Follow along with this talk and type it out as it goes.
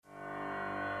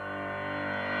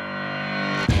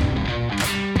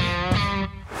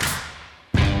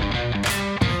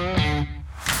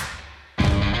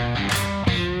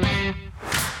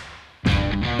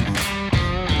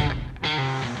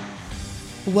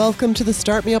Welcome to the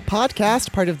Start Me Up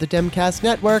podcast, part of the Demcast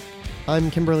Network. I'm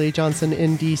Kimberly Johnson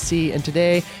in DC, and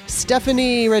today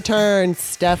Stephanie returns,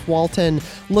 Steph Walton.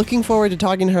 Looking forward to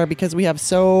talking to her because we have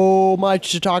so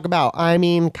much to talk about. I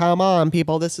mean, come on,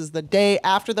 people. This is the day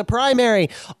after the primary.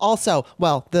 Also,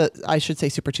 I should say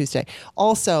Super Tuesday.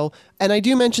 Also, and I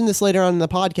do mention this later on in the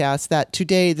podcast, that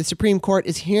today the Supreme Court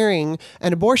is hearing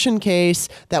an abortion case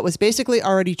that was basically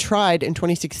already tried in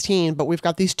 2016, but we've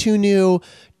got these two new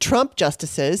Trump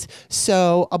justices.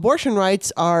 So abortion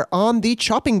rights are on the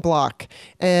chopping block.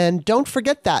 And don't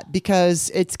forget that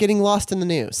because it's getting lost in the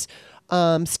news.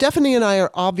 Stephanie and I are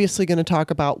obviously going to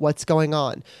talk about what's going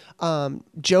on.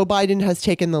 Joe Biden has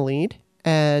taken the lead,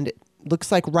 and it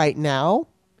looks like right now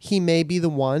he may be the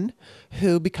one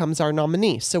who becomes our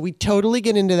nominee. So we totally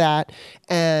get into that,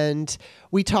 and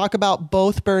we talk about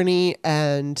both Bernie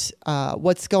and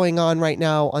what's going on right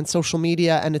now on social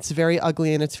media, and it's very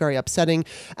ugly and it's very upsetting.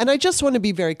 And I just want to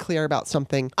be very clear about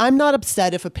something. I'm not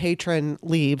upset if a patron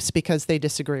leaves because they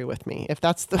disagree with me. If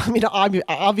that's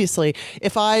obviously,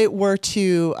 if I were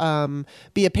to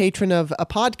be a patron of a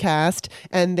podcast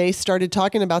and they started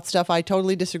talking about stuff I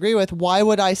totally disagree with, why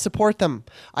would I support them?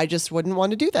 I just wouldn't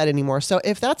want to do that anymore. So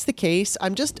if that's the case, I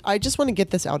just want to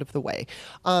get this out of the way.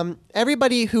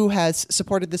 Everybody who has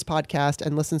supported this podcast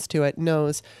and listens to it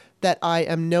knows that I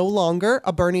am no longer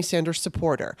a Bernie Sanders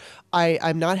supporter.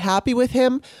 I'm not happy with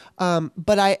him,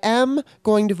 but I am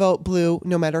going to vote blue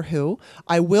no matter who.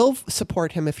 I will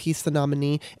support him if he's the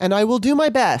nominee, and I will do my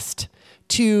best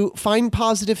to find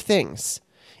positive things.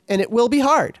 And it will be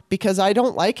hard because I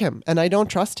don't like him and I don't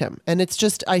trust him. And it's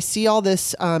just, I see all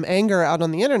this anger out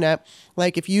on the internet.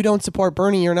 Like, if you don't support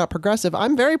Bernie, you're not progressive.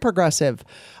 I'm very progressive.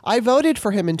 I voted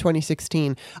for him in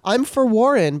 2016. I'm for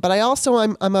Warren, but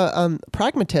I'm a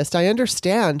pragmatist. I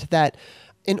understand that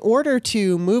in order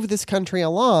to move this country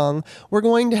along, we're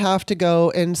going to have to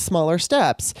go in smaller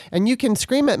steps. And you can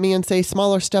scream at me and say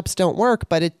smaller steps don't work,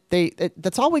 but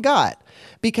that's all we got,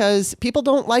 because people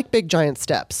don't like big giant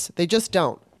steps. They just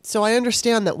don't. So I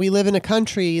understand that we live in a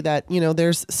country that,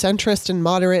 there's centrist and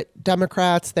moderate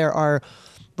Democrats, there are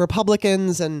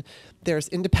Republicans, and there's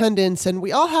independents, and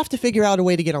we all have to figure out a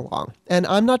way to get along. And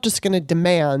I'm not just going to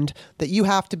demand that you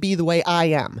have to be the way I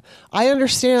am. I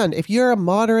understand if you're a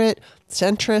moderate,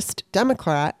 centrist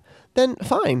Democrat, then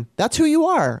fine. That's who you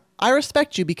are. I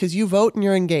respect you because you vote and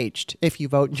you're engaged. If you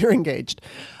vote and you're engaged.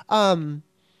 I'm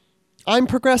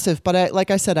progressive, but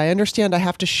like I said, I understand I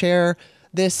have to share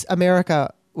this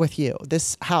America with you,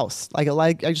 this house. I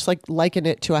just liken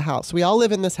it to a house. We all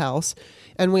live in this house,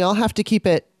 and we all have to keep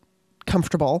it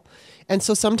comfortable. And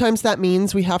so sometimes that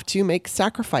means we have to make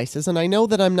sacrifices. And I know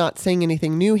that I'm not saying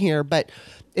anything new here, but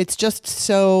it's just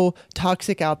so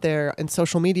toxic out there in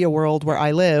social media world where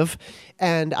I live.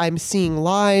 And I'm seeing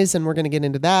lies, and we're going to get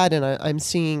into that. And I'm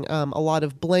seeing a lot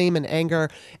of blame and anger.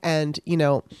 And,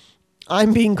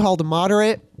 I'm being called a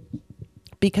moderate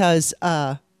because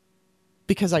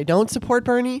I don't support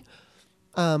Bernie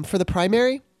for the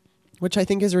primary, which I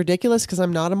think is ridiculous because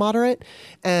I'm not a moderate.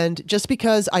 And just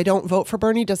because I don't vote for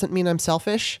Bernie doesn't mean I'm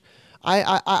selfish.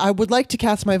 I would like to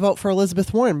cast my vote for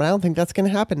Elizabeth Warren, but I don't think that's going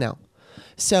to happen now.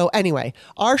 So anyway,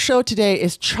 our show today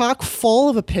is chock full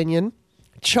of opinion,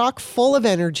 chock full of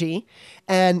energy.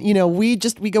 And,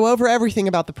 we go over everything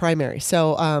about the primary.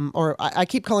 So, I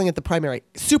keep calling it the primary.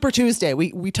 Super Tuesday,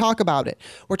 we talk about it.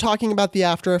 We're talking about the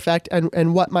after effect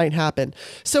and what might happen.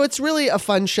 So it's really a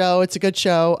fun show. It's a good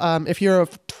show. If you're a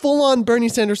full-on Bernie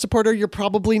Sanders supporter, you're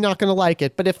probably not going to like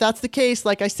it. But if that's the case,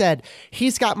 like I said,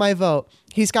 he's got my vote.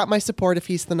 He's got my support if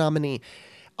he's the nominee.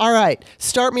 All right,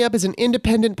 Start Me Up is an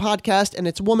independent podcast, and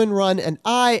it's woman-run, and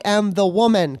I am the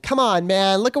woman. Come on,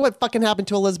 man. Look at what fucking happened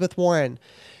to Elizabeth Warren.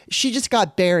 She just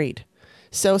got buried.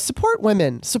 So support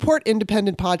women, support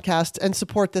independent podcasts, and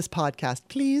support this podcast,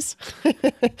 please.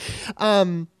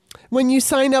 When you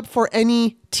sign up for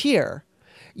any tier,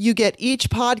 you get each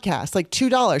podcast, like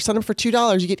 $2. Sign up for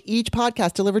 $2. You get each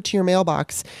podcast delivered to your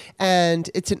mailbox. And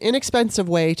it's an inexpensive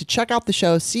way to check out the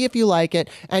show, see if you like it,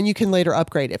 and you can later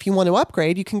upgrade. If you want to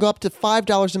upgrade, you can go up to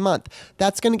 $5 a month.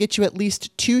 That's going to get you at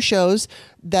least 2 shows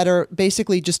that are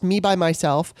basically just me by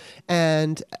myself.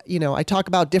 And, I talk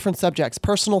about different subjects,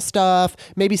 personal stuff,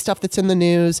 maybe stuff that's in the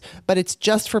news, but it's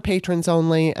just for patrons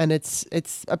only. And it's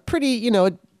a pretty,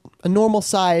 a normal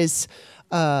size,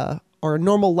 or a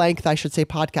normal length, I should say,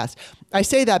 podcast. I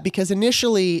say that because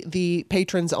initially the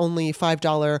patrons only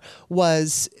 $5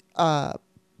 was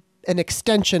an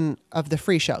extension of the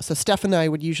free show. So Steph and I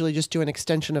would usually just do an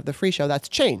extension of the free show. That's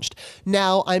changed.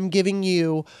 Now I'm giving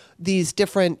you these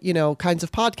different, kinds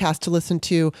of podcasts to listen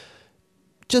to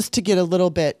just to get a little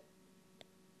bit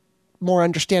more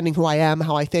understanding who I am,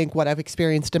 how I think, what I've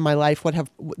experienced in my life, what have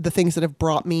the things that have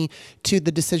brought me to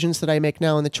the decisions that I make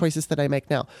now and the choices that I make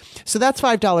now. So that's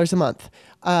 $5 a month.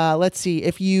 Let's see.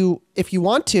 If you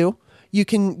want to, you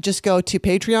can just go to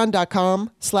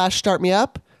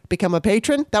patreon.com/startmeup, become a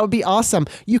patron. That would be awesome.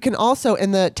 You can also,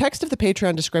 in the text of the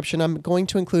Patreon description, I'm going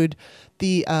to include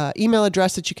the email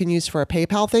address that you can use for a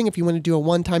PayPal thing. If you want to do a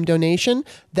one-time donation,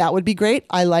 that would be great.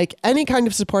 I like any kind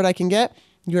of support I can get.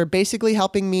 You're basically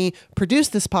helping me produce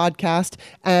this podcast,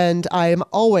 and I am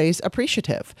always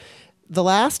appreciative. The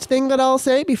last thing that I'll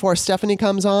say before Stephanie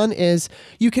comes on is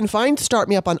you can find Start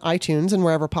Me Up on iTunes and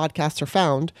wherever podcasts are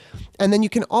found. And then you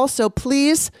can also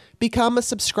please become a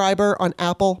subscriber on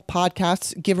Apple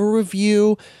Podcasts. Give a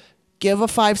review. Give a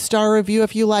 5-star review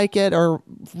if you like it, or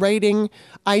rating.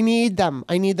 I need them.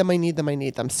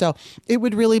 So it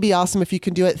would really be awesome if you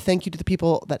can do it. Thank you to the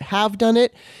people that have done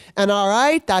it. And all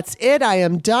right, that's it. I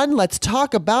am done. Let's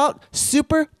talk about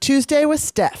Super Tuesday with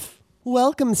Steph.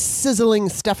 Welcome, sizzling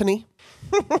Stephanie.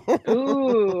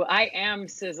 Ooh, I am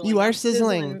sizzling. You are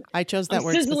sizzling. I chose that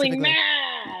word sizzling specifically.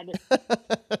 mad.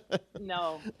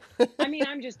 No. I mean,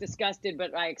 I'm just disgusted,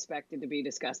 but I expected to be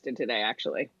disgusted today,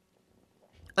 actually.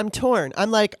 I'm torn.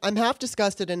 I'm half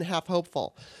disgusted and half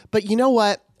hopeful. But you know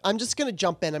what? I'm just going to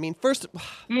jump in. I mean, first,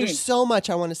 there's so much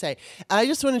I want to say. I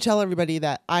just want to tell everybody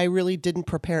that I really didn't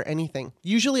prepare anything.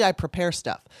 Usually I prepare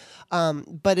stuff.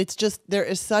 But it's just,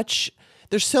 there's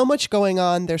so much going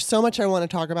on. There's so much I want to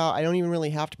talk about. I don't even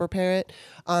really have to prepare it.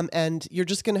 And you're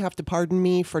just going to have to pardon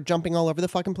me for jumping all over the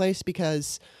fucking place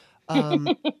because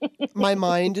my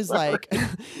mind is like,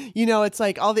 it's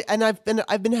like and I've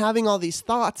been having all these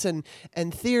thoughts and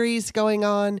theories going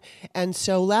on. And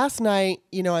so last night,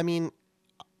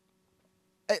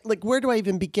 like, where do I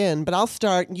even begin? But I'll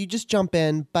start. You just jump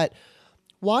in. But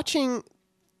watching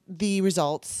the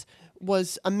results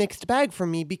was a mixed bag for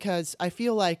me because I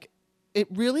feel like it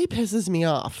really pisses me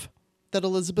off that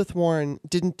Elizabeth Warren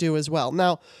didn't do as well.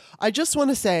 Now, I just want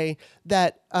to say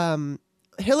that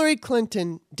Hillary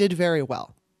Clinton did very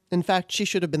well. In fact, she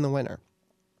should have been the winner.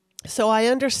 So I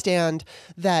understand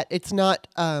that it's not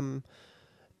that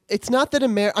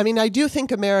I do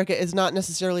think America is not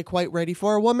necessarily quite ready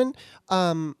for a woman.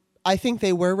 I think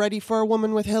they were ready for a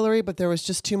woman with Hillary, but there was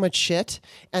just too much shit.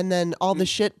 And then all the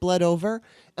shit bled over.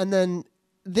 And then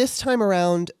this time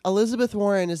around, Elizabeth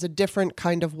Warren is a different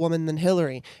kind of woman than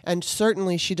Hillary. And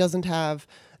certainly she doesn't have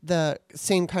the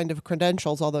same kind of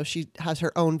credentials, although she has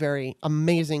her own very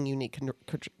amazing, unique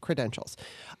credentials.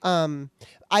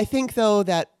 I think, though,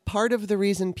 that part of the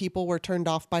reason people were turned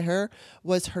off by her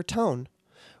was her tone,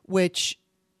 which,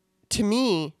 to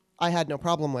me, I had no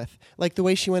problem with. Like the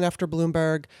way she went after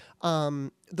Bloomberg,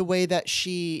 the way that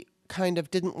she kind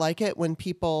of didn't like it when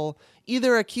people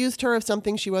either accused her of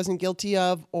something she wasn't guilty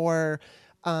of, or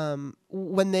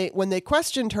when they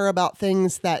questioned her about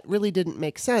things that really didn't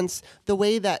make sense, the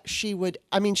way that she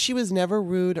was never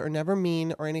rude or never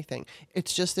mean or anything.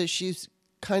 It's just that she's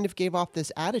kind of gave off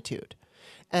this attitude.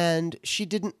 And she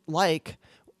didn't like,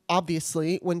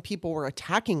 obviously, when people were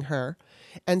attacking her.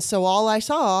 And so all I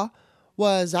saw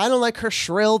was, I don't like her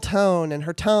shrill tone and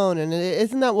her tone. And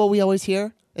isn't that what we always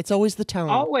hear? It's always the tone.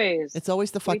 Always. It's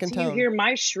always the fucking Wait till tone. You hear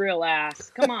my shrill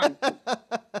ass. Come on.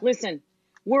 Listen,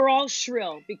 we're all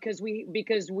shrill because we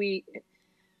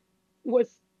was.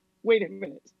 Wait a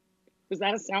minute. Was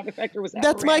that a sound effect or was that?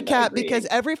 That's Miranda my cat agreeing? Because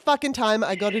every fucking time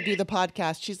I go to do the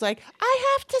podcast, she's like,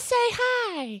 I have to say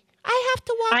hi. I have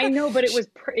to walk. I know, but it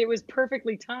was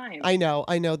perfectly timed. I know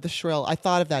the shrill. I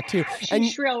thought of that too.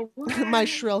 She's shrill. My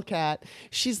shrill cat.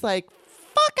 She's like,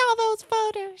 fuck all those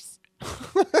voters.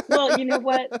 Well, you know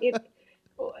what?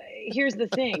 Here's the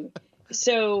thing.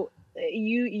 So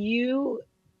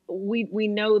we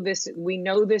know this. We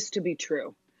know this to be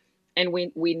true, and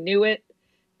we knew it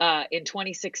in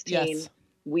 2016. Yes.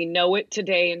 We know it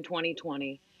today in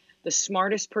 2020. The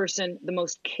smartest person, the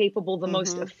most capable, the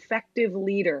most effective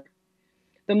leader,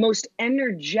 the most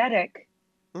energetic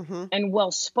and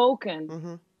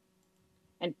well-spoken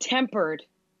and tempered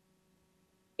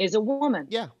is a woman.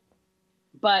 Yeah.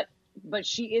 But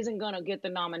she isn't going to get the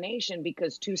nomination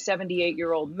because two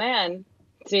 78-year-old men,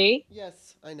 see?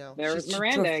 Yes, I know. There's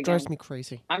Miranda again. Drives me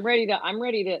crazy. I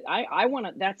want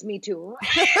to, that's me too.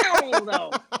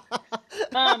 Though.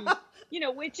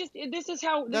 It's just, this is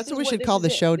how. That's what we should call the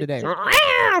show today.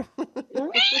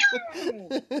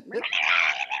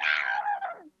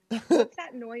 What's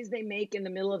that noise they make in the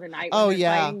middle of the night? Oh, when they're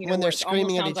yeah. fighting, when they're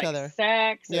screaming at each like other.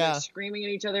 Sex. Yeah. They're screaming at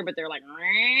each other, but they're like.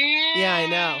 Yeah, I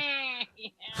know.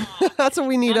 Yeah. That's what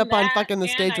we need up on fucking the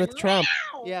stage with Trump.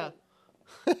 Yeah.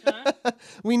 Huh?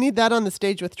 We need that on the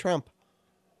stage with Trump.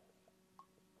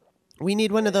 We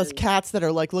need one of those cats that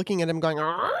are like looking at him going,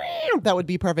 "Argh!" That would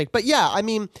be perfect. But yeah, I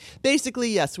mean, basically,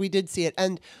 yes, we did see it.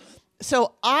 And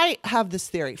so I have this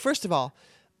theory. First of all,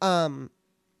 I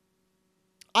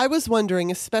was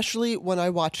wondering, especially when I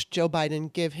watched Joe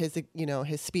Biden give his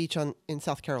speech in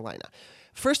South Carolina.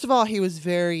 First of all, he was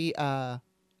very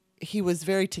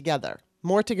together,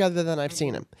 more together than I've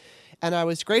seen him. And I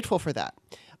was grateful for that.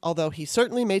 Although he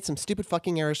certainly made some stupid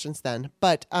fucking errors since then.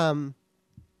 But,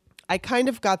 I kind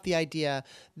of got the idea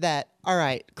that, all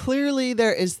right, clearly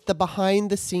there is the behind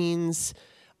the scenes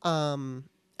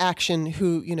action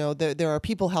who, there are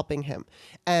people helping him.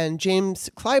 And James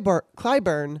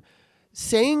Clyburn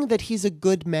saying that he's a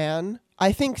good man,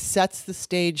 I think sets the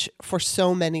stage for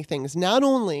so many things. Not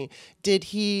only did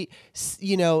he,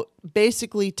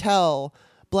 basically tell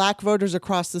black voters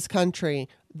across this country,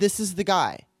 this is the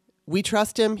guy. We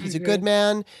trust him. He's a good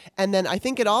man. And then I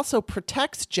think it also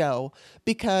protects Joe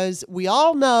because we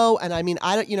all know, and I mean,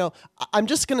 I'm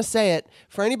just going to say it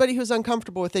for anybody who's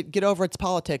uncomfortable with it, get over its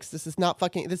politics. This is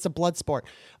a blood sport.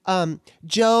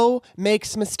 Joe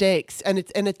makes mistakes. And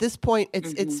at this point,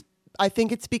 it's I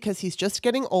think it's because he's just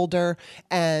getting older.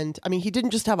 And I mean, he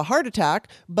didn't just have a heart attack,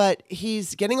 but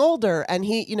he's getting older. And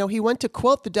he went to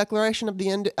quote the Declaration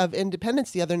of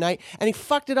Independence the other night and he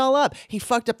fucked it all up. He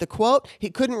fucked up the quote. He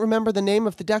couldn't remember the name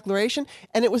of the Declaration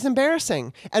and it was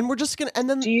embarrassing. And we're just going to, and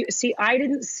then. Do you see, I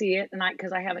didn't see it and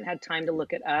because I haven't had time to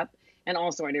look it up. And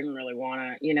also I didn't really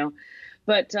want to,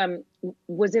 but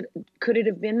could it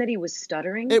have been that he was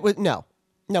stuttering? It was, no,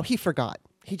 he forgot.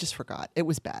 He just forgot. It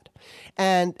was bad.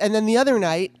 And then the other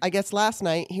night, I guess last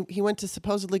night, he went to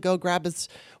supposedly go grab his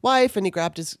wife and he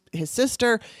grabbed his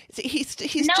sister.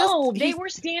 They were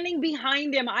standing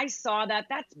behind him. I saw that.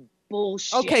 That's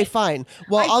bullshit. Okay, fine.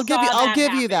 Well, I'll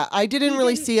give you that. I didn't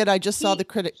really see it. I just saw the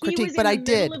critique, but I did.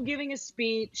 He was in the middle of giving a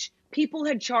speech. People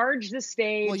had charged the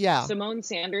stage. Well, yeah. Simone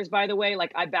Sanders, by the way,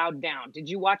 I bowed down. Did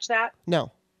you watch that?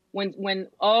 No. When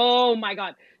oh my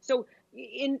God. So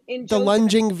in the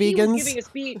lunging he vegans was giving a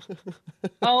speech.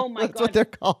 Oh my That's God. what they're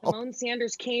called. Simone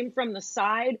Sanders came from the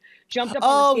side, jumped up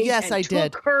on the stage yes, and I took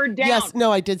did. her down. Yes,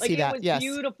 no, I did see that. It was yes.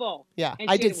 beautiful. Yeah, and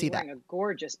I did see that. Wearing a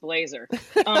gorgeous blazer.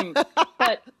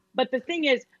 But the thing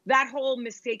is, that whole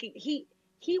mistaking, he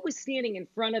was standing in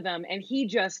front of them and he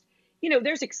just,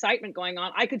 there's excitement going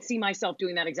on. I could see myself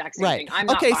doing that exact same thing. I'm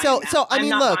not buying that. So I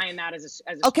mean, I'm look. not buying that as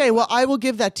a okay, well, I will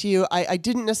give that to you. I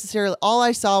didn't necessarily. All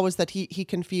I saw was that he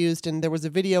confused, and there was a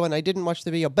video, and I didn't watch the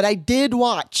video, but I did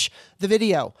watch the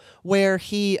video where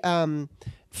he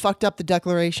fucked up the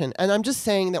Declaration, and I'm just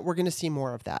saying that we're going to see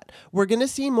more of that. We're going to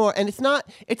see more, and it's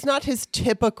not his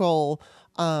typical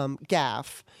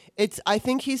gaffe. I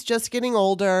think he's just getting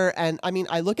older. And I mean,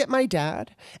 I look at my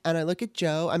dad and I look at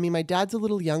Joe. I mean, my dad's a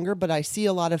little younger, but I see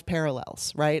a lot of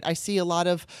parallels, right? I see a lot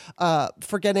of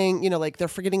forgetting, they're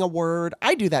forgetting a word.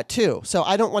 I do that too. So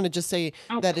I don't want to just say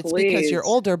that it's because you're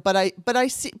older, but I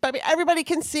see, but everybody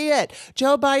can see it.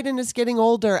 Joe Biden is getting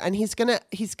older and he's going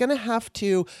to have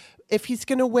to, if he's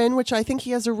going to win, which I think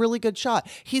he has a really good shot,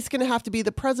 he's going to have to be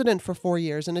the president for 4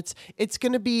 years. And it's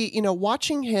going to be,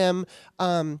 watching him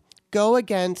go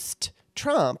against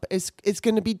Trump is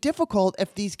going to be difficult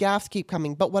if these gaffes keep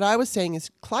coming. But what I was saying is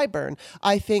Clyburn,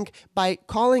 I think by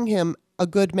calling him a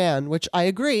good man, which I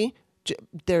agree,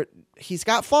 he's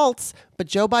got faults, but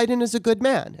Joe Biden is a good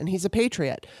man and he's a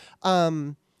patriot.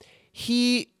 It's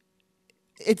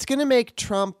going to make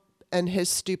Trump and his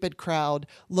stupid crowd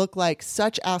look like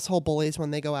such asshole bullies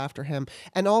when they go after him.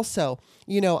 And also,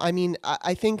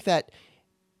 I think that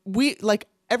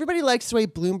everybody likes the way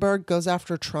Bloomberg goes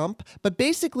after Trump, but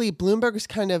basically Bloomberg is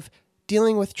kind of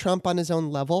dealing with Trump on his own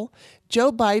level.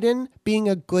 Joe Biden, being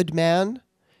a good man,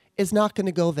 is not going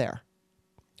to go there.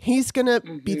 He's going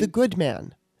to be the good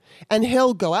man. And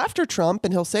he'll go after Trump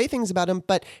and he'll say things about him,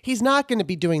 but he's not going to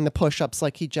be doing the push-ups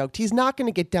like he joked. He's not going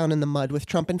to get down in the mud with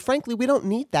Trump. And frankly, we don't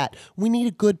need that. We need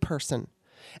a good person.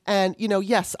 And,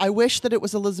 yes, I wish that it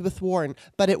was Elizabeth Warren,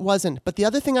 but it wasn't. But the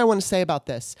other thing I want to say about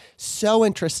this, so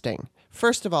interesting.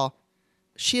 First of all,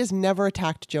 she has never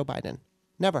attacked Joe Biden.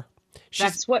 Never.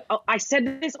 That's what I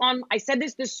said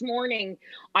this morning.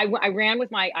 I ran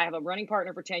with I have a running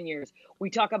partner for 10 years. We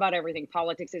talk about everything.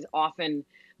 Politics is often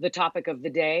the topic of the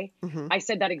day. Mm-hmm. I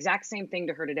said that exact same thing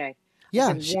to her today.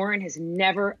 Yeah. Warren has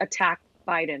never attacked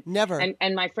Biden. Never.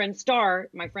 And my friend Star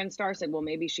said, well,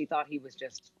 maybe she thought he was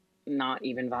just not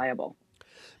even viable.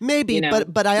 Maybe,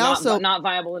 but I also not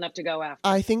viable enough to go after.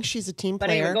 I think she's a team player.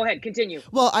 But anyway, go ahead, continue.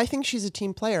 Well, I think she's a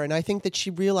team player, and I think that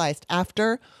she realized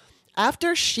after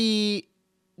she,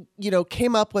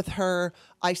 came up with her,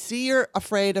 I see you're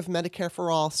afraid of Medicare for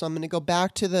all, so I'm going to go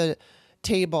back to the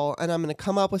table and I'm going to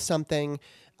come up with something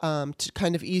to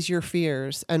kind of ease your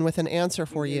fears and with an answer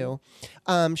for you,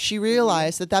 she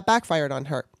realized that backfired on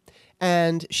her.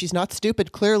 And she's not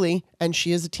stupid, clearly, and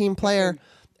she is a team player.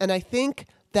 And I think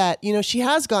that, she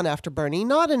has gone after Bernie,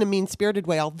 not in a mean-spirited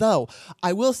way, although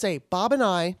I will say Bob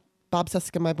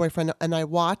Suska, my boyfriend, and I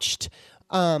watched,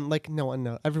 no one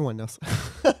knows, everyone knows.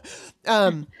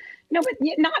 No, but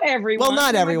not everyone. Well,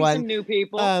 not everyone. Some new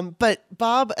people. But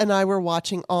Bob and I were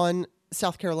watching on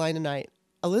South Carolina night.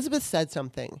 Elizabeth said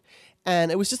something,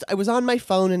 and I was on my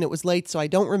phone and it was late, so I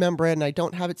don't remember it and I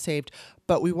don't have it saved.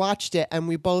 But we watched it and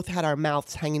we both had our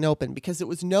mouths hanging open because it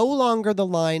was no longer the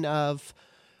line of,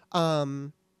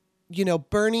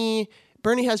 Bernie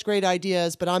has great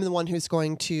ideas, but I'm the one who's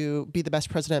going to be the best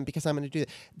president because I'm going to do it.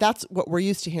 That's what we're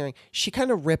used to hearing. She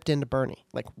kind of ripped into Bernie,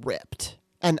 like ripped.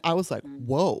 And I was like,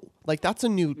 whoa, like that's a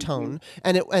new tone.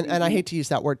 And and I hate to use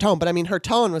that word tone, but I mean, her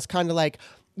tone was kind of like,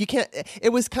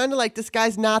 it was kind of like, this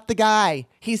guy's not the guy.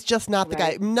 He's just not the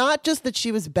guy. Not just that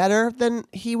she was better than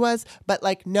he was, but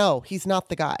like, no, he's not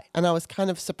the guy. And I was kind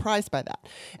of surprised by that.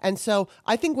 And so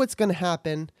I think what's going to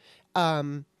happen,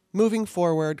 moving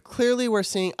forward, clearly we're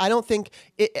seeing, I think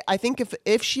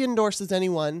if she endorses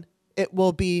anyone, it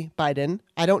will be Biden.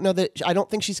 I don't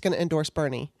think she's going to endorse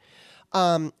Bernie.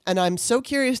 And I'm so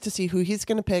curious to see who he's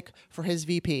going to pick for his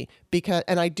VP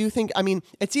and I do think,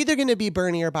 it's either going to be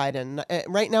Bernie or Biden.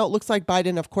 Right now, it looks like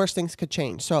Biden. Of course, things could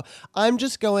change. So I'm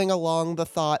just going along the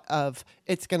thought of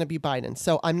it's going to be Biden.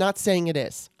 So I'm not saying it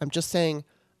is. I'm just saying,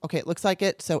 okay, it looks like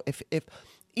it. So if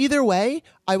either way,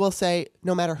 I will say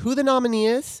no matter who the nominee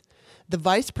is, the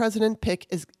vice president pick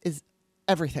is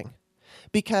everything,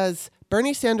 because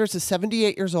Bernie Sanders is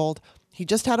 78 years old. He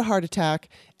just had a heart attack.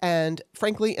 And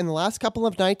frankly, in the last couple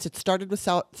of nights, it started with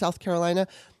South Carolina,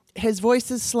 his voice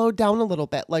has slowed down a little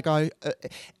bit. Like, I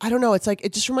don't know. It's like,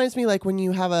 it just reminds me like when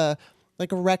you have a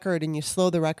record and you slow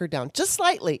the record down just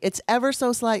slightly. It's ever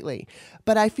so slightly.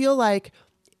 But I feel like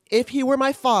if he were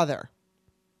my father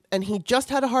and he just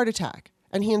had a heart attack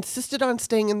and he insisted on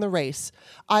staying in the race,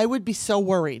 I would be so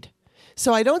worried.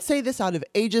 So I don't say this out of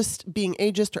being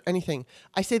ageist or anything.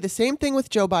 I say the same thing with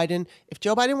Joe Biden. If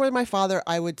Joe Biden were my father,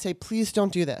 I would say, please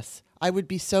don't do this. I would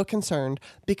be so concerned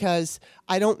because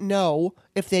I don't know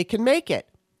if they can make it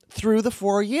through the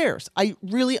 4 years. I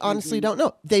really honestly don't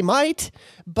know. They might,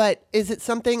 but is it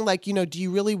something like, do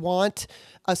you really want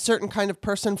a certain kind of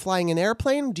person flying an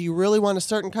airplane? Do you really want a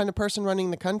certain kind of person running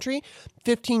the country?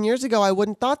 15 years ago, I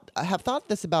wouldn't have thought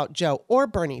this about Joe or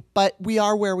Bernie, but we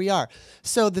are where we are.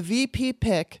 So the VP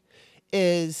pick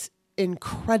is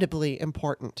incredibly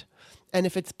important. And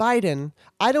if it's Biden,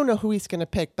 I don't know who he's going to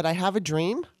pick, but I have a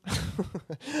dream.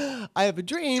 I have a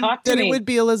dream that it would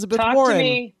be Elizabeth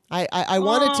Warren. I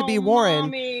want it to be Warren,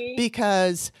 Mommy,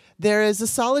 because there is a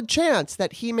solid chance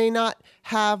that he may not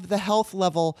have the health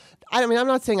level. I'm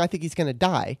not saying I think he's going to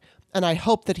die, and I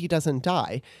hope that he doesn't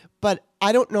die, but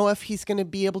I don't know if he's going to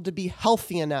be able to be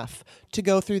healthy enough to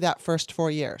go through that first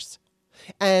 4 years.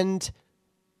 And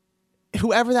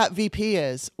whoever that VP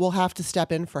is will have to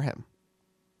step in for him.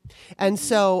 And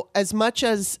so as much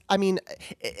as,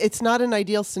 it's not an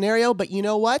ideal scenario, but you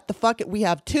know what? We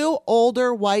have two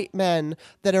older white men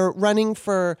that are running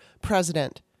for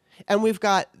president, and we've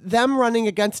got them running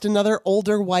against another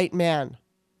older white man.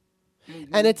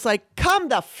 And it's like, come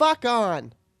the fuck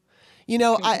on.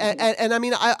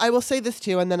 I will say this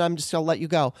too, and then I'm just going to let you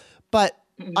go. But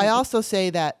I also say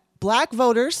that black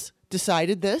voters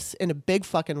decided this in a big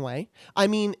fucking way.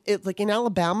 It's like in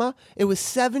Alabama, it was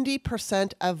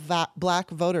 70% of black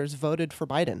voters voted for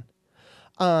Biden.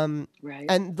 Right.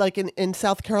 And like in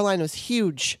South Carolina, it was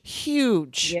huge.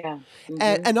 Yeah.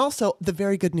 And also the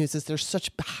very good news is there's such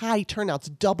high turnouts,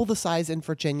 double the size in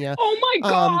Virginia. Oh my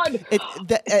God.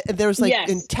 There's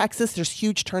in Texas, there's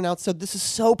huge turnouts. So this is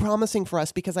so promising for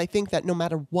us because I think that no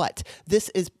matter what,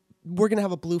 we're going to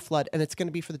have a blue flood, and it's going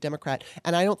to be for the Democrat.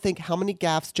 And I don't think how many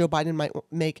gaffes Joe Biden might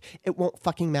make, it won't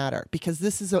fucking matter, because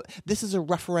this is a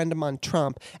referendum on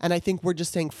Trump, and I think we're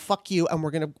just saying fuck you, and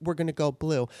we're going to go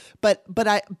blue. But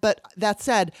that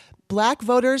said, black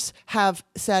voters have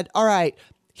said, all right,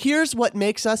 here's what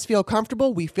makes us feel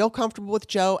comfortable. We feel comfortable with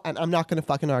Joe, and I'm not going to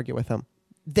fucking argue with him.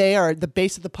 They are the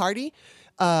base of the party.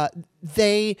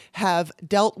 They have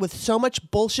dealt with so much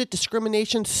bullshit,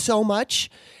 discrimination, so much.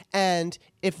 And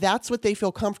if that's what they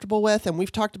feel comfortable with, and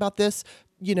we've talked about this,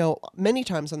 many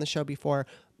times on the show before,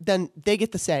 then they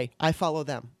get to say, I follow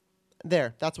them.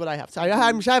 There, that's what I have. So I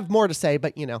have more to say,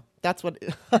 but that's what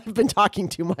I've been talking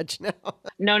too much now.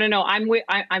 No.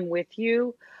 I'm with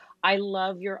you. I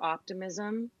love your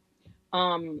optimism.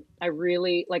 I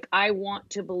really I want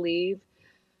to believe.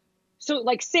 So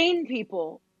sane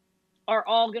people are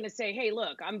all going to say, hey,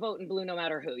 look, I'm voting blue no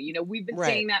matter who. You know, we've been Right.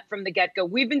 saying that from the get-go.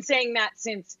 We've been saying that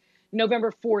since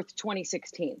November 4th,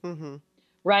 2016.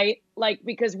 Right? Like,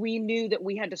 because we knew that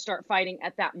we had to start fighting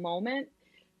at that moment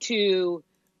to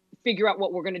figure out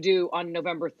what we're going to do on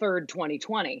November 3rd,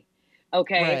 2020.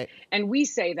 Okay. Right. And we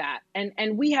say that,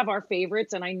 and we have our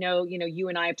favorites. And I know, you know, you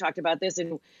and I have talked about this,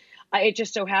 and it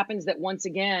just so happens that once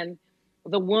again,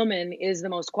 the woman is the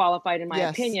most qualified in my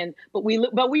opinion, but we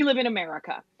live in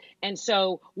America. And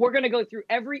so we're going to go through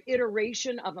every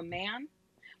iteration of a man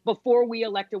before we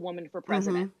elect a woman for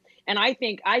president. And I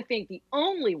think the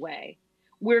only way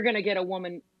we're going to get a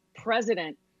woman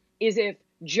president is if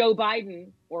Joe Biden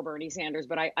or Bernie Sanders,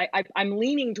 but I'm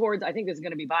leaning towards, I think this is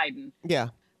going to be Biden. Yeah.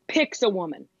 Picks a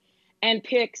woman and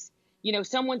picks, you know,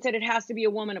 someone said it has to be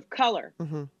a woman of color.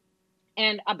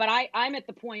 And, but I'm at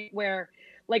the point where,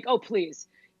 like, oh, please,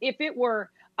 if it were,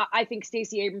 I think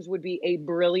Stacey Abrams would be a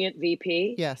brilliant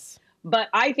VP. Yes. But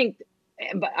I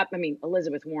mean,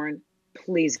 Elizabeth Warren,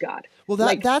 please God. Well,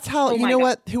 that's how, you know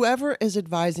what, whoever is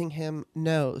advising him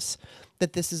knows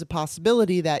that this is a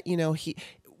possibility, that, you know,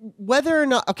 whether or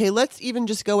not, okay, let's even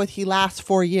just go with he lasts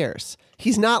 4 years.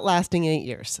 He's not lasting 8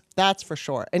 years. That's for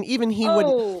sure. And even he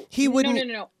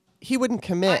wouldn't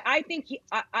commit. I think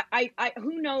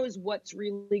who knows what's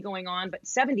really going on, but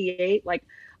 78, like,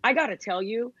 I got to tell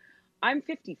you, I'm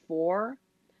 54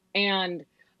 and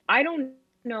I don't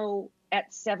know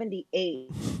at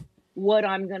 78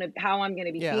 how I'm going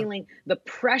to be feeling. The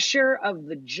pressure of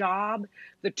the job,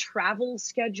 the travel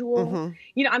schedule.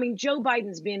 You know, I mean, Joe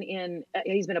Biden's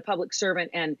he's been a public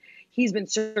servant, and he's been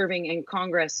serving in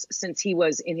Congress since he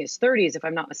was in his 30s, if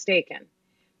I'm not mistaken.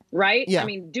 Right? Yeah. I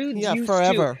mean, dude's used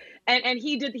forever. And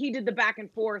he did the back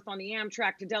and forth on the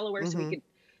Amtrak to Delaware so he could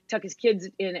tuck his kids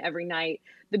in every night.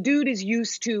 The dude is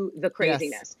used to the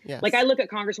craziness. Yes. Like, I look at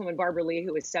Congresswoman Barbara Lee,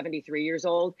 who is 73 years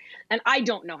old, and I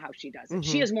don't know how she does it.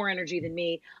 She has more energy than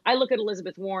me. I look at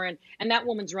Elizabeth Warren, and that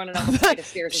woman's running up a flight of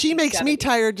stairs. She makes 70. me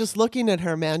tired just looking at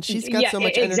her, man. She's got so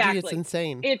much energy. It's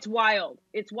insane. It's wild.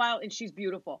 It's wild, and she's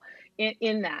beautiful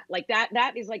in that. Like,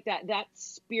 that is like that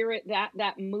spirit,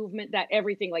 that movement, that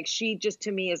everything. Like, she just,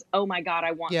 to me, is, oh my God,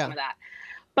 I want some of that.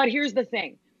 But here's the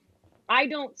thing. I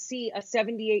don't see a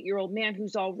 78-year-old man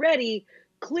who's already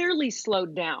clearly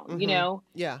slowed down, you know?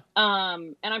 Yeah.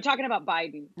 And I'm talking about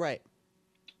Biden. Right.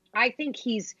 I think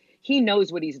he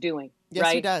knows what he's doing. Yes,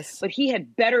 right? He does. But he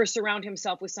had better surround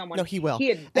himself with someone. No, he will. He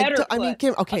had better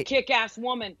Kim, a kick-ass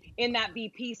woman in that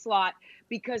VP slot,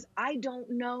 because I don't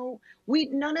know.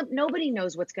 Nobody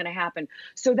knows what's going to happen.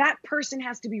 So that person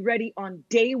has to be ready on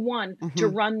day one to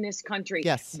run this country.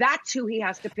 Yes. That's who he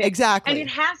has to pick. Exactly. And it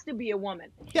has to be a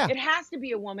woman. Yeah. It has to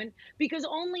be a woman, because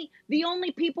the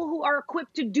only people who are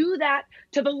equipped to do that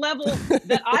to the level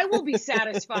that I will be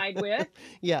satisfied with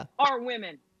are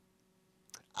women.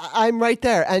 I'm right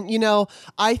there. And, you know,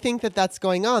 I think that that's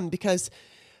going on, because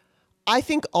I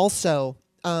think also,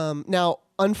 now,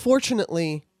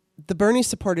 unfortunately, the Bernie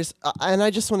supporters, and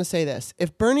I just want to say this,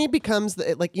 if Bernie becomes,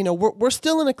 we're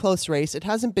still in a close race. It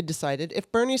hasn't been decided.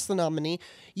 If Bernie's the nominee,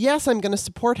 yes, I'm going to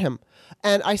support him.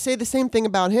 And I say the same thing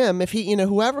about him. If he,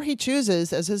 whoever he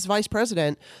chooses as his vice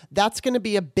president, that's going to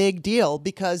be a big deal,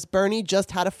 because Bernie just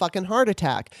had a fucking heart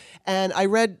attack. And I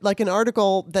read an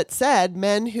article that said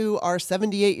men who are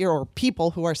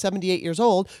people who are 78 years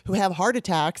old who have heart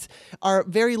attacks are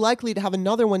very likely to have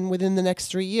another one within the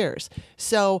next 3 years.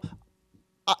 So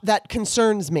that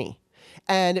concerns me.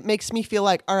 And it makes me feel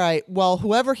like, all right, well,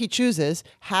 whoever he chooses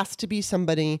has to be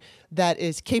somebody that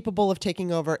is capable of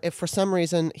taking over if for some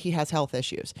reason he has health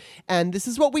issues. And this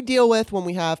is what we deal with when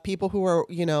we have people who are,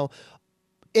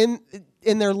 in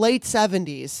their late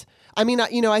 70s. I mean,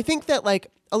 I think that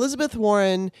Elizabeth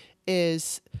Warren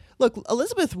is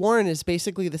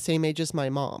basically the same age as my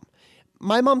mom.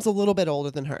 My mom's a little bit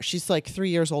older than her. She's 3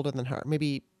 years older than her,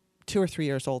 maybe 2 or 3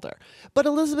 years older. But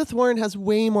Elizabeth Warren has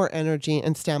way more energy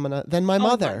and stamina than my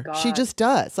mother. My God. She just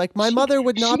does. My mother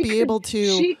would not be able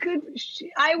to.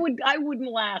 I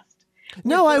wouldn't last.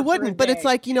 No, I wouldn't. But it's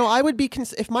I would be,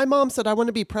 if my mom said I want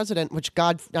to be president, which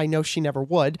God, I know she never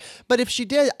would. But if she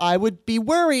did, I would be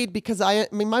worried, because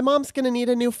my mom's going to need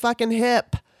a new fucking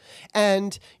hip.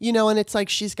 And, and it's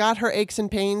she's got her aches and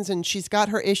pains, and she's got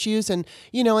her issues, and,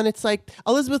 and it's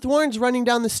Elizabeth Warren's running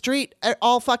down the street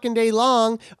all fucking day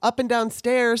long, up and down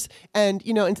stairs, and,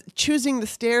 and choosing the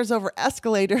stairs over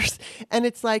escalators. And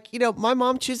it's my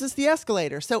mom chooses the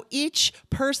escalator. So each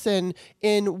person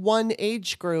in one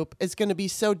age group is going to be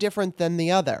so different than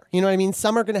the other. You know what I mean?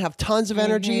 Some are going to have tons of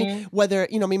energy, whether,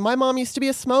 my mom used to be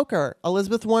a smoker.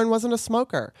 Elizabeth Warren wasn't a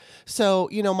smoker. So,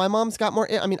 my mom's got more,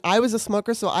 I was a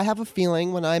smoker, so I have a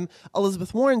feeling when I'm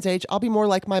Elizabeth Warren's age, I'll be more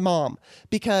like my mom,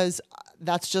 because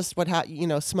that's just what,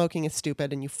 smoking is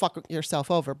stupid and you fuck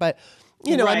yourself over. But,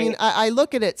 I mean, I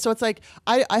look at it. So it's like,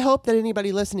 I hope that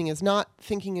anybody listening is not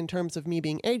thinking in terms of me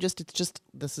being ageist. It's just,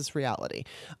 this is reality.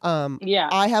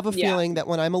 I have a feeling that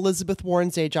when I'm Elizabeth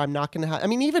Warren's age, I'm not going to have, I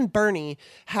mean, even Bernie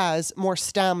has more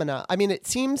stamina. I mean, it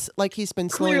seems like he's been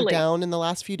slowing down in the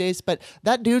last few days, but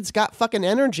that dude's got fucking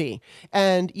energy.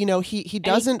 And, he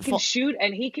doesn't shoot,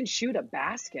 and he can shoot a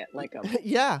basket like a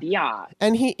biatch.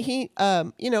 And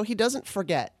he doesn't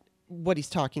forget what he's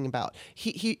talking about.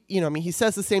 He he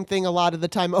says the same thing a lot of the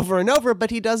time over and over,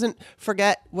 but he doesn't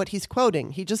forget what he's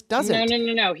quoting. He just doesn't.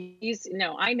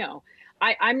 No. I know.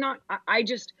 I'm not. I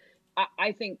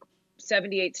think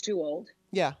 78's too old.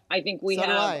 Yeah. I think we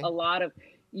have a lot of,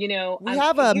 we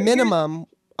have a minimum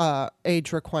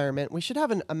age requirement. We should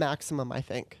have a maximum, I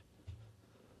think.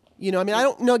 I mean, I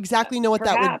don't exactly know what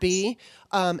that would be,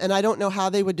 and I don't know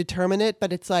how they would determine it,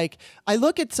 but it's like, I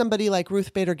look at somebody like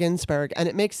Ruth Bader Ginsburg, and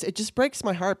it just breaks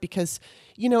my heart because,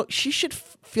 she should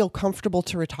feel comfortable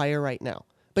to retire right now,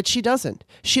 but she doesn't.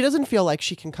 She doesn't feel like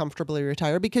she can comfortably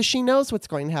retire because she knows what's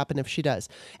going to happen if she does.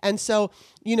 And so,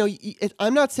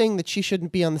 I'm not saying that she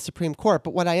shouldn't be on the Supreme Court,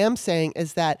 but what I am saying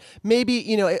is that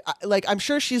maybe, I'm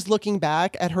sure she's looking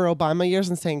back at her Obama years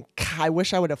and saying, I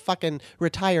wish I would have fucking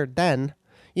retired then.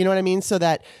 You know what I mean? So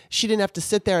that she didn't have to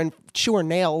sit there and chew her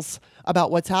nails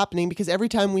about what's happening, because every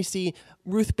time we see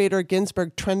Ruth Bader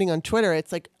Ginsburg trending on Twitter,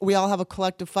 it's like we all have a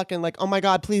collective fucking like, oh my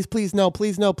God, please no,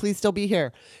 please still be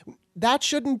here. That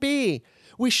shouldn't be.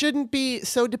 We shouldn't be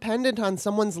so dependent on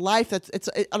someone's life. It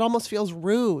almost feels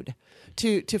rude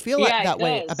to feel that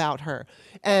way about her.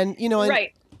 And,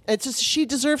 it's just, she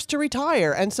deserves to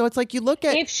retire. And so it's like, you look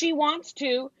at, if she wants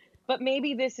to. But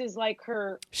maybe this is like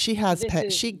her. She has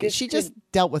she just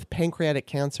dealt with pancreatic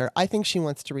cancer. I think she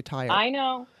wants to retire. I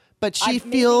know. But she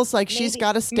feels like she's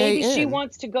got to stay in. Maybe she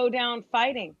wants to go down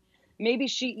fighting. Maybe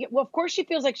of course she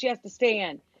feels like she has to stay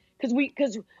in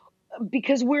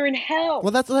because we're in hell.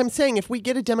 Well, that's what I'm saying. If we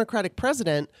get a Democratic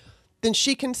president, then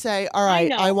she can say, all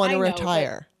right, I want to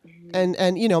retire. And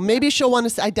maybe she'll want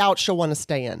to, I doubt she'll want to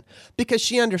stay in because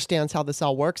she understands how this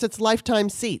all works. It's lifetime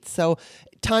seats. So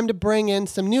time to bring in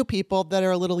some new people that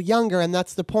are a little younger. And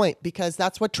that's the point, because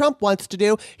that's what Trump wants to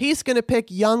do. He's going to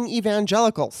pick young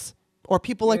evangelicals or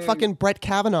people like fucking Brett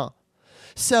Kavanaugh.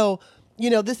 So,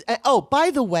 this,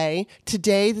 by the way,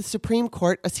 today the Supreme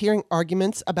Court is hearing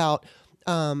arguments about,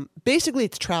 basically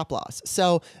it's trap laws.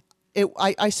 So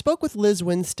I spoke with Liz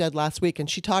Winstead last week and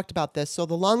she talked about this. So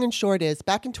the long and short is,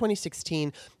 back in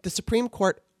 2016, the Supreme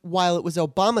Court, while it was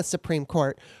Obama's Supreme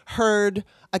Court, heard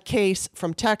a case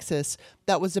from Texas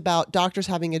that was about doctors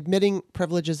having admitting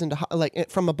privileges into,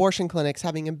 from abortion clinics,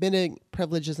 having admitting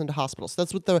privileges into hospitals.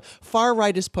 That's what the far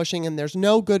right is pushing, and there's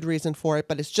no good reason for it,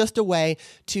 but it's just a way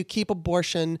to keep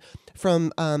abortion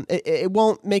from, it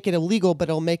won't make it illegal, but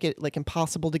it'll make it like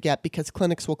impossible to get, because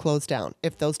clinics will close down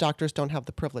if those doctors don't have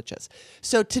the privileges.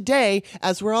 So today,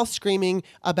 as we're all screaming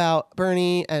about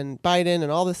Bernie and Biden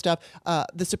and all this stuff,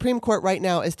 the Supreme Court right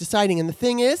now is deciding, and the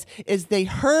thing is they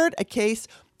heard a case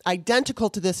identical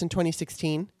to this in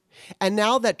 2016. And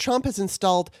now that Trump has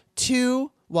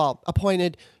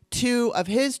appointed two of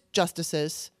his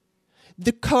justices,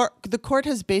 the court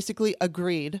has basically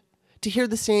agreed to hear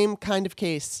the same kind of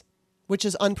case, which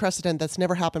is unprecedented. That's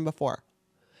never happened before.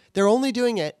 They're only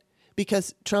doing it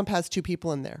because Trump has two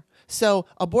people in there. So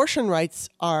abortion rights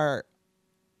are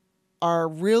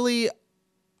really,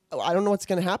 I don't know what's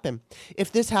going to happen.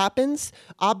 If this happens,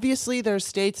 obviously there's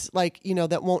states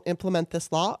that won't implement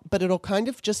this law, but it'll kind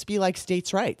of just be like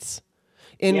states' rights.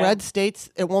 In red states,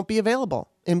 it won't be available.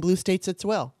 In blue states, it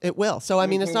will. So, I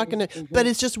mean, it's not going to, but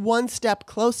it's just one step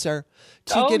closer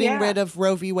to getting rid of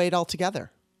Roe v. Wade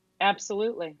altogether.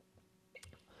 Absolutely.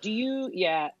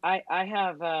 I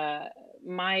have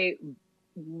my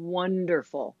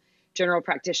wonderful general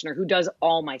practitioner who does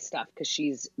all my stuff because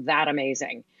she's that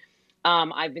amazing.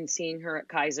 I've been seeing her at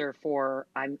Kaiser for,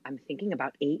 I'm thinking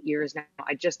about 8 years now.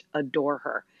 I just adore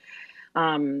her.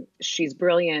 She's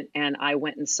brilliant. And I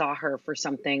went and saw her for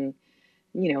something,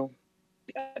 I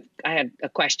had a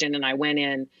question and I went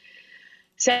in,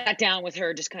 sat down with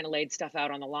her, just kind of laid stuff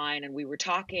out on the line, and we were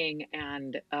talking,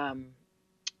 and I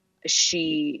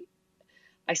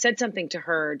said something to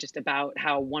her just about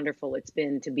how wonderful it's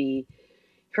been to be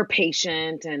her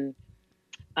patient. And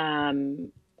I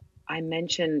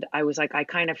mentioned, I was like, I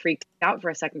kind of freaked out for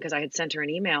a second because I had sent her an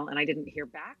email and I didn't hear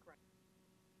back.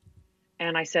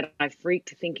 And I said, I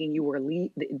freaked thinking you were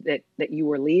that you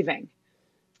were leaving.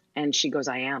 And she goes,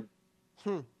 I am.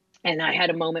 And I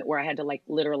had a moment where I had to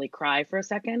literally cry for a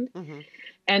second.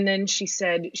 And then she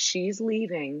said she's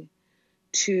leaving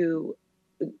to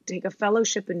take a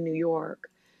fellowship in New York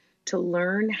to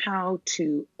learn how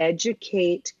to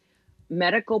educate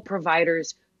medical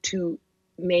providers to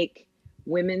make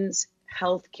women's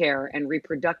health care and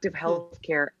reproductive health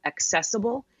care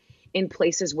accessible in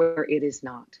places where it is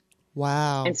not.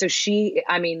 Wow. And so she's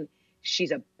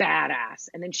a badass.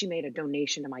 And then she made a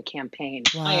donation to my campaign.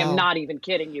 Wow. I am not even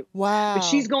kidding you. Wow. But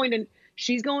she's going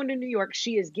to New York.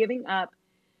 She is giving up,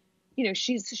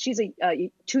 she's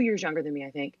 2 years younger than me,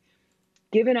 I think,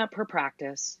 giving up her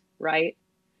practice, right?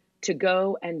 To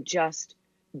go and just,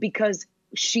 because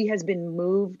she has been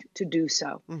moved to do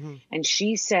so. Mm-hmm. And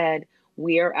she said,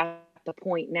 we are at the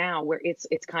point now where it's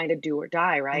kind of do or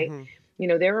die, right?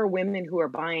 Mm-hmm. There are women who are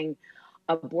buying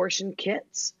abortion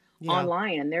kits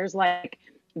online, and there's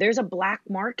a black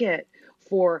market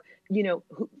for,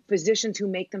 physicians who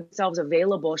make themselves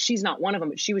available. She's not one of them,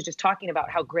 but she was just talking about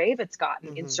how grave it's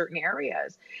gotten in certain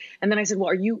areas. And then I said, well,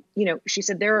 are you, she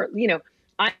said,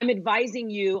 I'm advising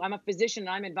you, I'm a physician, and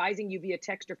I'm advising you via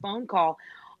text or phone call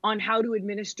on how to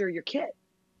administer your kit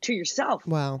to yourself.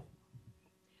 Wow.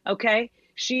 Okay.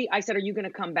 I said, are you going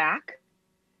to come back?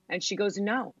 And she goes,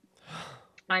 no,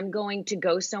 I'm going to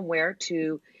go somewhere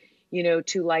to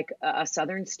like a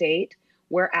southern state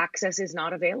where access is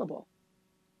not available.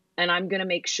 And I'm going to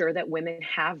make sure that women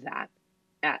have that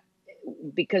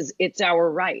because it's our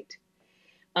right.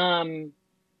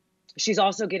 She's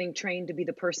also getting trained to be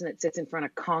the person that sits in front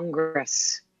of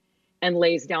Congress and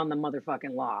lays down the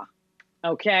motherfucking law.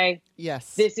 Okay?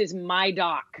 Yes. This is my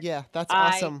doc. Yeah, that's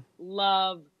awesome. I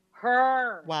love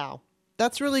her. Wow.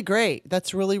 That's really great.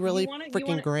 That's really, really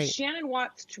freaking great. Shannon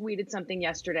Watts tweeted something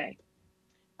yesterday.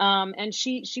 And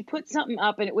she put something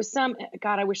up, and it was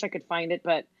God, I wish I could find it,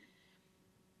 but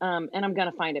and I'm going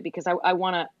to find it because I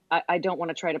don't want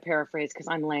to try to paraphrase because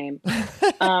I'm lame.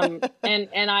 And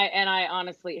I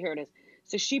honestly, here it is.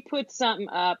 So she put something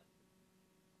up,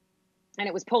 and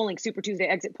it was polling, Super Tuesday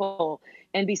exit poll,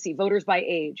 NBC, voters by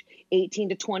age, 18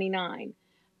 to 29,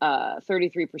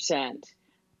 33%.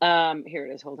 Here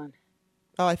it is. Hold on.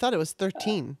 Oh, I thought it was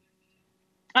 13.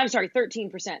 I'm sorry,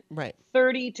 13%. Right.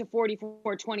 30 to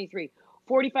 44, 23.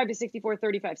 45 to 64,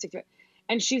 35, 65.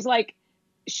 And she's like,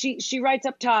 she writes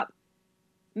up top,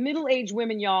 middle-aged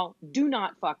women, y'all, do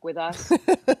not fuck with us.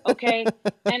 Okay?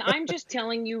 And I'm just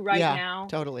telling you right now.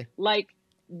 Totally. Like,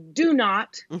 do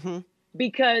not. Mm-hmm.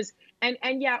 Because,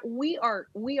 and yeah, we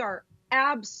are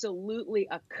absolutely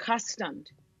accustomed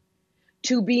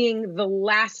to being the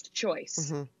last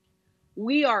choice. Mm-hmm.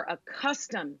 We are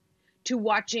accustomed to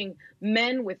watching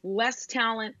men with less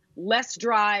talent, less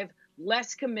drive,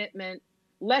 less commitment,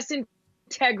 less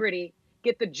integrity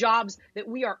get the jobs that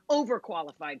we are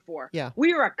overqualified for. Yeah.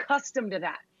 We are accustomed to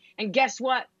that. And guess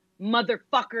what,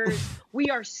 motherfuckers? We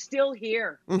are still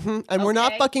here. Mm-hmm. And we're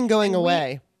not fucking going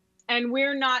away. And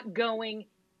we're not going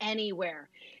anywhere.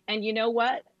 And you know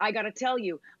what? I got to tell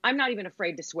you, I'm not even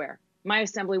afraid to swear. My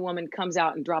assemblywoman comes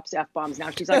out and drops F-bombs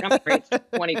now. She's like, I'm afraid it's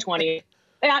 2020.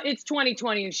 Yeah, it's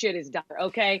 2020 and shit is done.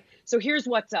 Okay. So here's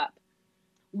what's up.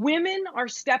 Women are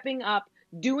stepping up,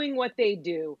 doing what they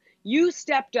do. You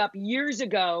stepped up years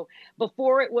ago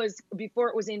before it was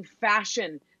in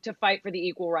fashion to fight for the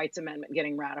Equal Rights Amendment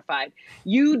getting ratified.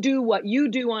 You do what you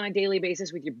do on a daily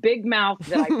basis with your big mouth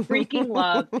that I freaking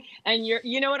love. And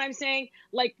you know what I'm saying?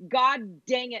 Like, God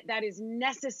dang it, that is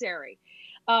necessary.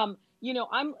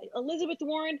 Elizabeth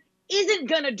Warren isn't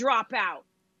going to drop out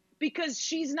because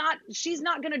she's not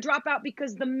going to drop out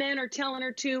because the men are telling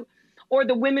her to, or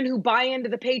the women who buy into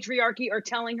the patriarchy are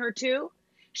telling her to.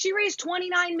 She raised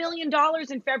 $29 million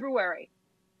in February.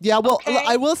 Yeah, well, okay?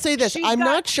 I will say this. I'm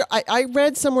not sure. I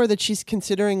read somewhere that she's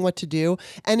considering what to do.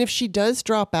 And if she does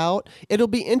drop out, it'll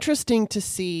be interesting to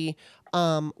see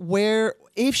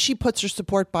if she puts her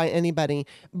support behind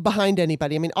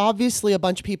anybody. I mean, obviously a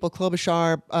bunch of people,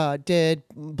 Klobuchar did,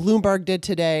 Bloomberg did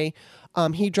today.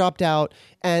 He dropped out,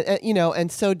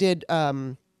 and so did,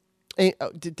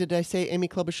 did I say Amy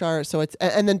Klobuchar? So it's,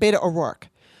 and then Beto O'Rourke.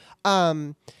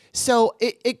 So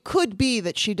it could be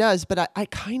that she does, but I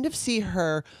kind of see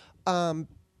her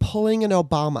pulling an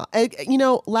Obama.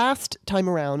 Last time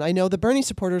around, I know the Bernie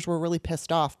supporters were really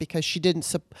pissed off because she didn't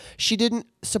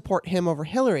support him over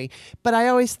Hillary. But I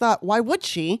always thought, why would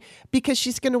she? Because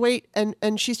she's going to wait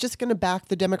and she's just going to back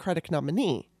the Democratic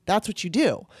nominee. That's what you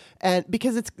do. And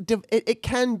because it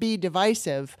can be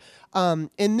divisive.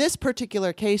 In this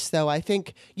particular case, though, I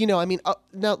think,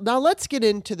 now let's get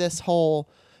into this whole...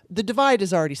 The divide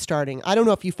is already starting. I don't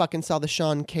know if you fucking saw the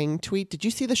Sean King tweet. Did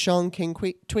you see the Sean King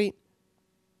tweet?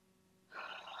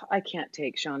 I can't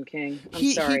take Sean King. I'm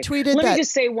He sorry. tweeted Let that. me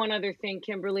just say one other thing,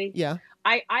 Kimberly. Yeah.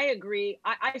 I agree.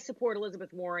 I support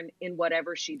Elizabeth Warren in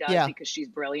whatever she does because she's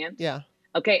brilliant. Yeah.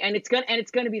 Okay, and it's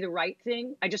gonna be the right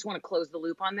thing. I just want to close the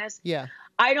loop on this. Yeah.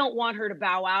 I don't want her to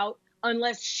bow out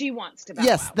unless she wants to bow out.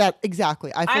 Yes, that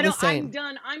exactly. I feel the same.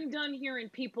 I'm done hearing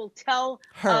people tell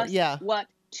her us what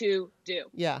to do.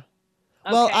 Yeah.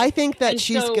 Okay? Well, I think that and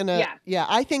she's gonna. Yeah,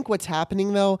 I think what's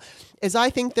happening though is I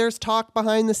think there's talk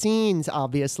behind the scenes,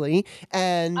 obviously,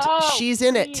 and she's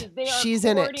in it. She's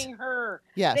in it. Her.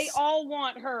 Yes. They all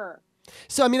want her.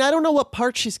 So, I mean, I don't know what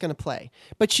part she's going to play,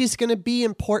 but she's going to be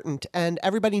important and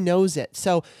everybody knows it.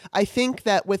 So I think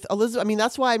that with Elizabeth, I mean,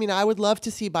 that's why, I mean, I would love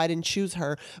to see Biden choose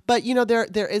her, but you know, there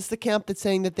is the camp that's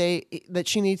saying that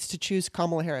she needs to choose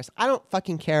Kamala Harris. I don't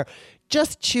fucking care.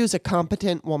 Just choose a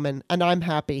competent woman and I'm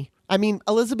happy. I mean,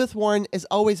 Elizabeth Warren is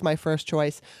always my first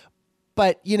choice,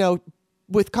 but you know,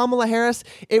 with Kamala Harris,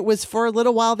 it was for a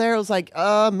little while there. It was like,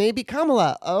 maybe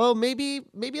Kamala. Oh, maybe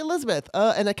Elizabeth.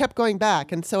 And I kept going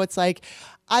back. And so it's like,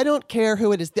 I don't care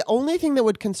who it is. The only thing that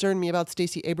would concern me about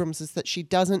Stacey Abrams is that she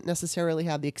doesn't necessarily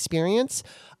have the experience.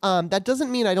 That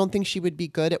doesn't mean I don't think she would be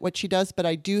good at what she does, but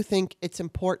I do think it's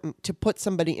important to put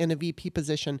somebody in a VP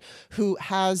position who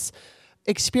has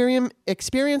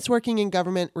experience working in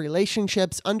government,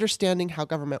 relationships, understanding how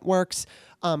government works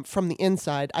from the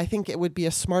inside. I think it would be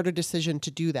a smarter decision to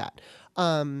do that.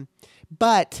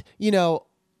 But, you know,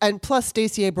 and plus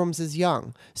Stacey Abrams is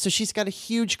young, so she's got a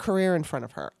huge career in front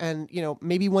of her. And, you know,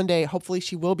 maybe one day, hopefully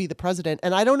she will be the president.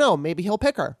 And I don't know, maybe he'll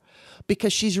pick her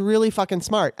because she's really fucking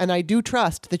smart. And I do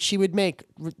trust that she would make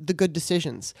the good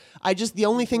decisions. The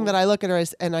only thing that I look at her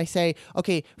as, and I say,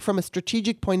 okay, from a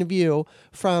strategic point of view,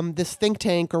 from this think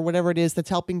tank or whatever it is that's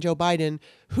helping Joe Biden,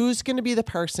 who's going to be the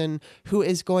person who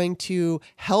is going to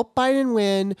help Biden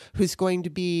win, who's going to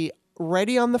be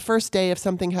ready on the first day if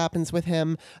something happens with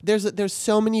him. There's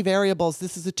so many variables.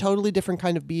 This is a totally different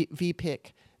kind of V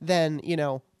pick than, you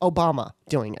know, Obama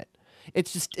doing it.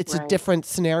 It's right. A different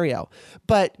scenario.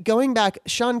 But going back,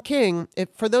 Sean King,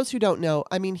 for those who don't know,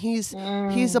 I mean, he's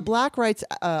a Black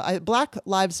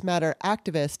Lives Matter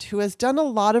activist who has done a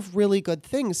lot of really good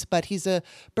things, but he's a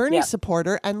Bernie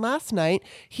supporter. And last night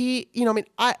he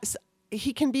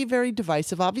can be very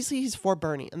divisive. Obviously he's for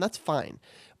Bernie and that's fine.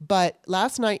 But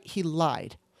last night he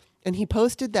lied. And he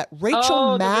posted that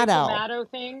Rachel Maddow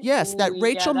thing? Yes, that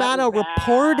Rachel Maddow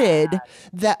reported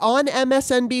that on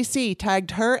MSNBC,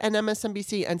 tagged her and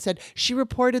MSNBC and said she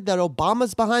reported that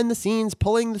Obama's behind the scenes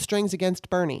pulling the strings against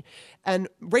Bernie. And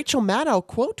Rachel Maddow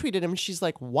quote tweeted him. She's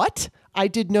like, "What? I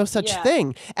did no such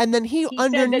thing." And then he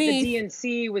underneath said that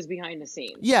the DNC was behind the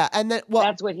scenes. Yeah, and then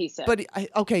that's what he said. But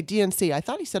okay, DNC. I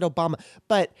thought he said Obama.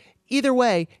 But either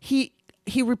way, he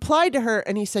replied to her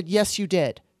and he said, "Yes, you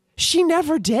did." She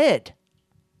never did.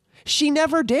 She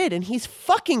never did. And he's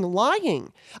fucking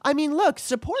lying. I mean, look,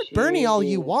 support Bernie all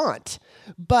you want.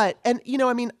 But, and you know,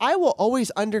 I mean, I will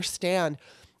always understand.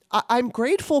 I'm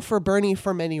grateful for Bernie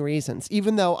for many reasons,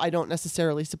 even though I don't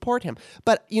necessarily support him.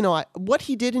 But, you know, what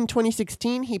he did in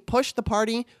 2016, he pushed the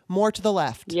party more to the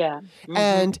left. Yeah.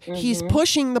 And he's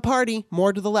pushing the party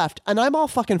more to the left. And I'm all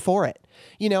fucking for it.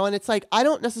 You know, and it's like, I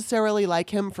don't necessarily like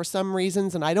him for some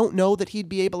reasons. And I don't know that he'd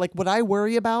be able, like, what I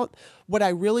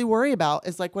really worry about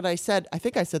is like what I said, I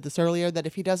think I said this earlier, that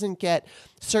if he doesn't get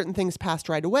certain things passed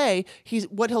right away,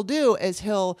 what he'll do is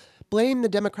he'll blame the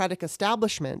Democratic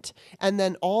establishment, and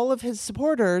then all of his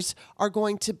supporters are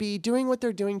going to be doing what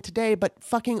they're doing today, but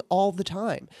fucking all the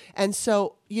time. And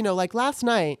so, you know, like last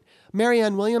night,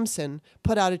 Marianne Williamson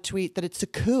put out a tweet that it's a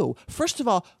coup. First of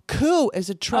all, coup is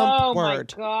a Trump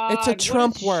word. My God. It's a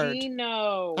Trump word. She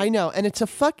know? I know, and it's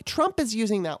Trump is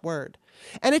using that word.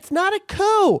 And it's not a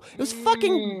coup. It was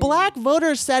fucking black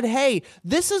voters said, hey,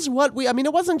 this is what I mean,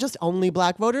 it wasn't just only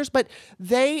black voters, but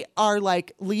they are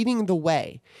like leading the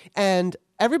way. And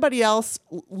everybody else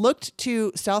looked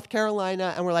to South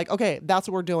Carolina and were like, okay, that's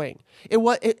what we're doing.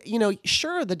 You know,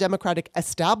 sure, the Democratic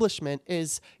establishment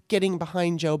is getting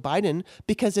behind Joe Biden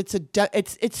because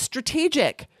it's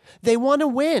strategic. They want to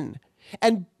win.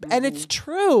 And it's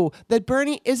true that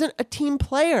Bernie isn't a team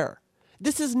player.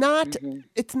 This is not,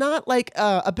 it's not like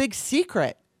a big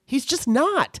secret. He's just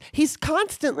not. He's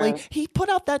constantly, he put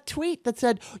out that tweet that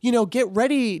said, you know, get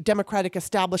ready, Democratic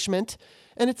establishment.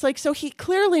 And it's like, so he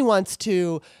clearly wants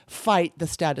to fight the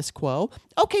status quo.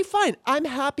 Okay, fine. I'm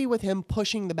happy with him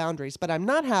pushing the boundaries, but I'm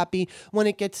not happy when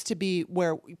it gets to be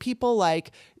where people like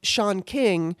Sean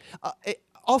King,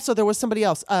 also there was somebody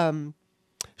else,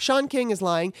 Sean King is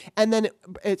lying. And then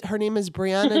her name is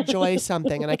Brianna Joy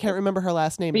something. And I can't remember her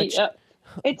last name.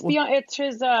 It's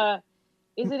his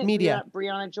Isn't it media.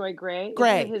 Brianna Joy Gray?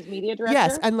 Gray. Isn't it his media director?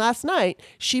 Yes, and last night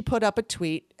she put up a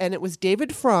tweet, and it was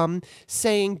David Frum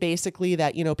saying basically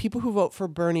that, people who vote for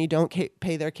Bernie don't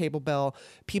pay their cable bill.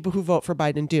 People who vote for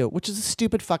Biden do, which is a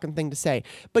stupid fucking thing to say.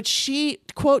 But she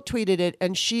quote tweeted it,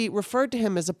 and she referred to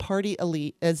him as the party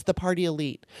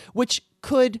elite, which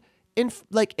could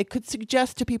it could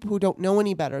suggest to people who don't know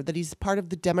any better that he's part of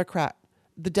the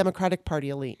Democratic Party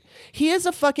elite. He is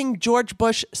a fucking George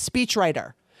Bush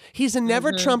speechwriter. He's a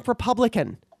never Trump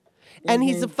Republican. And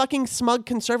he's a fucking smug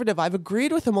conservative. I've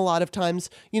agreed with him a lot of times,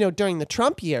 during the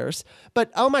Trump years.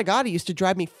 But, oh my God, he used to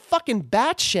drive me fucking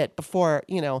batshit before,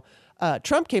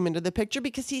 Trump came into the picture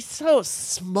because he's so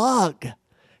smug.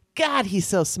 God, he's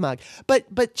so smug.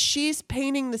 But she's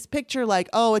painting this picture like,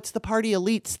 oh, it's the party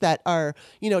elites that are,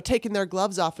 taking their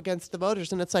gloves off against the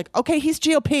voters. And it's like, okay, he's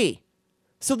GOP.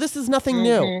 So this is nothing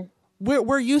new.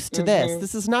 We're used to this.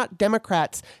 This is not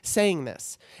Democrats saying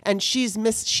this, and she's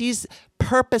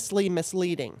purposely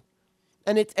misleading,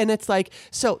 and it's like,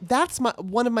 so that's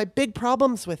one of my big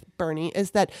problems with Bernie is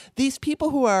that these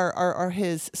people who are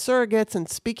his surrogates and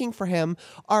speaking for him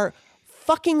are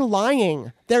fucking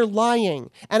lying. They're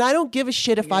lying, and I don't give a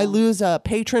shit if I lose a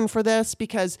patron for this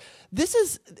because this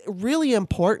is really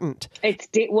important. It's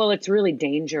really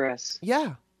dangerous.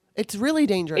 Yeah, it's really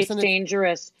dangerous. It's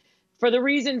dangerous. For the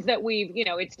reasons that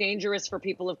it's dangerous for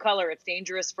people of color. It's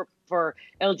dangerous for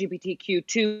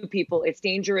LGBTQ2 people. It's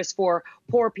dangerous for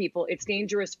poor people. It's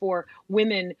dangerous for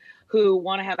women who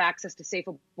want to have access to safe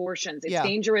abortions. It's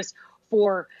dangerous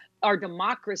for our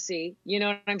democracy. You know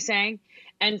what I'm saying?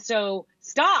 And so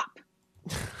stop.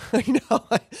 I know,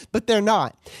 but they're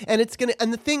not. And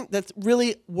the thing that's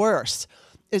really worse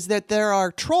is that there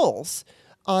are trolls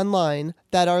online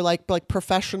that are like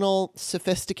professional,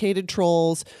 sophisticated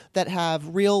trolls that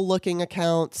have real looking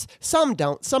accounts. Some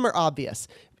don't. Some are obvious.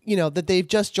 That they've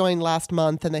just joined last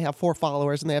month and they have 4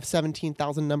 followers and they have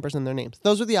 17,000 numbers in their names.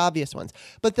 Those are the obvious ones.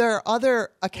 But there are other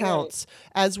accounts.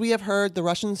 Right. As we have heard, the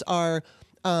Russians are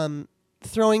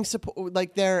throwing support,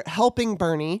 like they're helping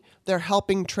Bernie, they're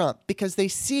helping Trump because they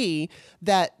see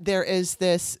that there is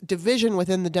this division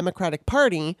within the Democratic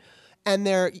Party and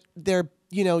they're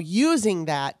using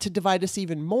that to divide us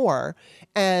even more,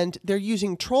 and they're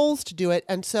using trolls to do it.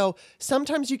 And so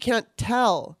sometimes you can't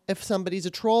tell if somebody's a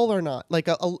troll or not, like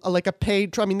a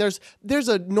paid troll. I mean, there's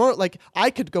I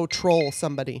could go troll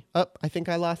somebody. Oh, I think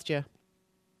I lost you.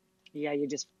 Yeah, you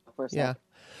just for a second.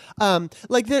 Yeah.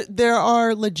 There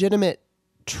are legitimate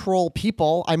troll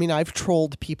people. I mean, I've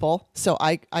trolled people, so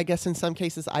I guess in some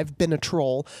cases I've been a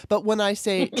troll. But when I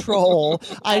say troll,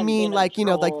 I mean like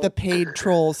the paid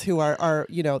trolls who are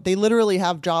they literally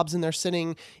have jobs and they're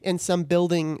sitting in some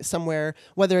building somewhere,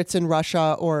 whether it's in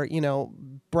Russia or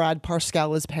Brad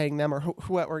Parscale is paying them or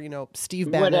whoever,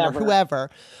 Steve Bannon or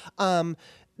whoever.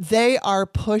 They are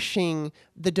pushing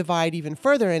the divide even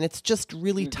further, and it's just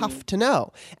really tough to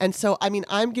know. And so, I mean,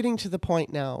 I'm getting to the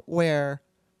point now where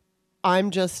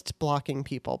I'm just blocking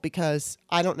people because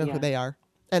I don't know who they are.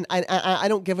 And I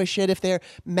don't give a shit if they're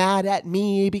mad at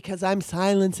me because I'm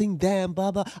silencing them,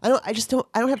 blah, blah. I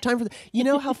don't have time for that. You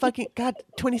know how fucking, God,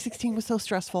 2016 was so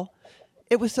stressful.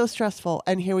 It was so stressful.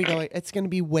 And here we go. It's going to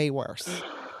be way worse.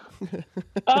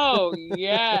 Oh,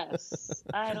 yes.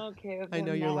 I don't care if I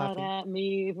know you're you're mad laughing at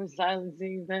me for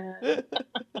silencing them.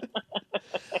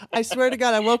 I swear to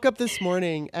God, I woke up this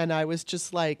morning and I was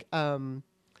just like,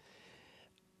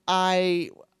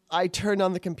 I turned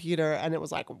on the computer and it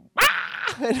was like, Wah!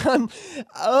 And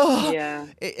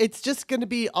it's just going to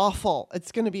be awful.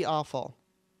 It's going to be awful.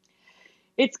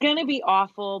 It's going to be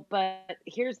awful. But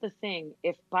here's the thing.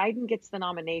 If Biden gets the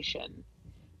nomination,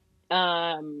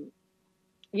 and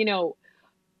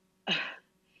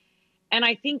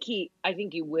I think he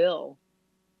will.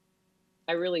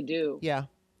 I really do. Yeah.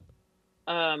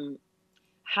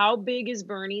 How big is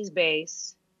Bernie's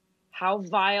base? How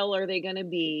vile are they going to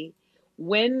be?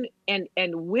 When and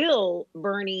will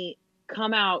Bernie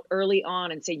come out early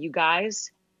on and say, you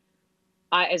guys,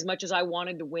 as much as I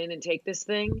wanted to win and take this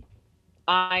thing,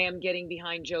 I am getting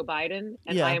behind Joe Biden,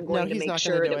 and I am going to make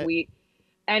sure that we.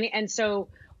 And so,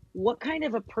 what kind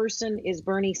of a person is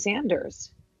Bernie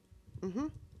Sanders? Mm-hmm.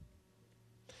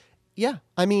 Yeah,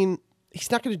 I mean, he's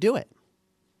not going to do it.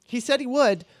 He said he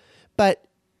would, but.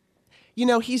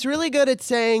 He's really good at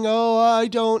saying, oh, I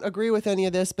don't agree with any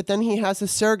of this. But then he has his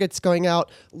surrogates going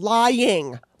out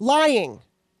lying.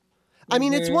 I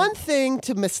mean, it's one thing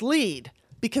to mislead.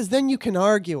 Because then you can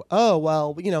argue, oh,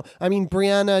 well, I mean,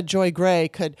 Brianna Joy Gray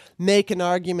could make an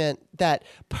argument that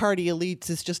party elites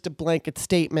is just a blanket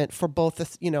statement for both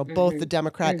the, both the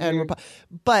Democrat and Republican.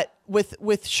 But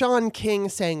with Sean King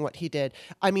saying what he did,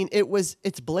 I mean,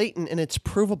 it's blatant and it's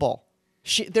provable.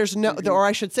 There's no, or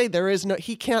I should say, there is no,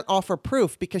 he can't offer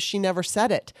proof because she never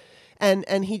said it.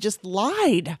 And he just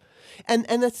lied. And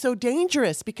that's so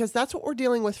dangerous because that's what we're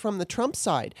dealing with from the Trump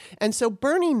side. And so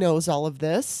Bernie knows all of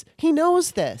this. He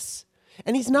knows this.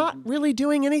 And he's not really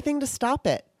doing anything to stop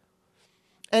it.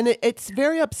 And it's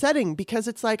very upsetting because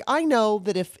it's like, I know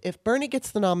that if Bernie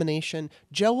gets the nomination,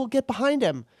 Joe will get behind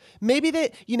him. Maybe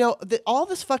all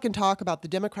this fucking talk about the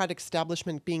Democratic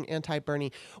establishment being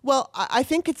anti-Bernie. Well, I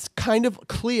think it's kind of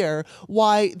clear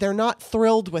why they're not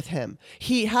thrilled with him.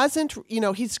 He hasn't,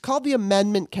 he's called the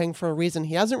Amendment King for a reason.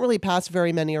 He hasn't really passed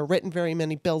very many or written very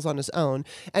many bills on his own.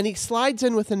 And he slides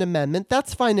in with an amendment.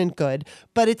 That's fine and good.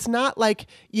 But it's not like,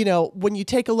 when you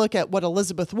take a look at what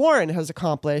Elizabeth Warren has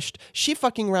accomplished, she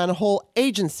fucking ran a whole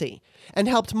agency and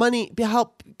help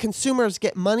consumers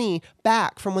get money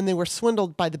back from when they were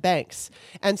swindled by the banks.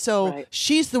 And so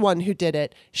she's the one who did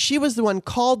it. She was the one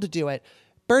called to do it.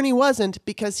 Bernie wasn't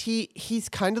because he's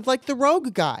kind of like the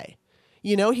rogue guy.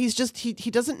 He's just,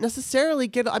 he doesn't necessarily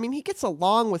he gets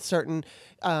along with certain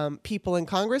people in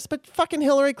Congress, but fucking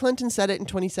Hillary Clinton said it in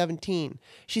 2017.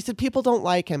 She said people don't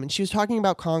like him, and she was talking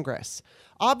about Congress.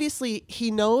 Obviously, he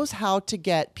knows how to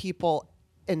get people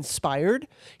inspired.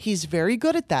 He's very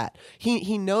good at that.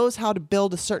 He knows how to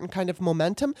build a certain kind of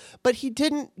momentum, but he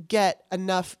didn't get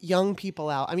enough young people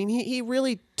out. I mean, he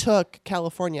really took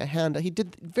California a hand. He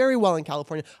did very well in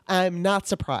California. I'm not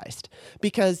surprised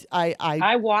because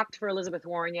I walked for Elizabeth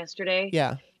Warren yesterday.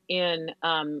 Yeah. In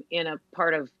a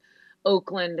part of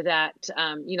Oakland that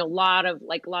a lot of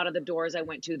the doors I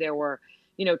went to, there were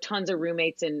tons of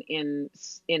roommates in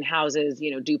houses,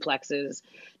 duplexes,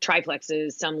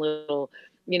 triplexes, some little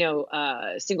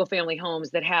single family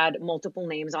homes that had multiple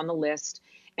names on the list,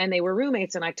 and they were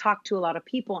roommates. And I talked to a lot of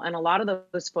people, and a lot of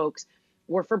those folks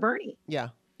were for Bernie. Yeah.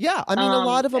 Yeah. I mean, a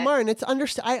lot of them are, and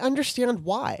I understand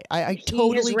why. I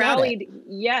totally rallied, get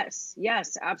it.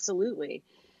 Yes, absolutely.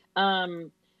 The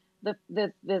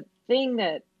thing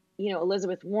that,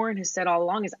 Elizabeth Warren has said all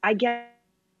along is, I get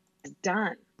it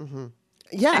done. Mm-hmm.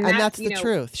 Yeah. And that's the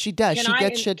truth. She does. She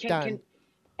gets shit done.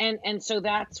 And so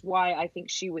that's why I think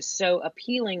she was so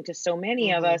appealing to so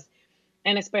many of us,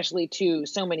 and especially to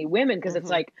so many women, because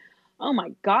it's like, oh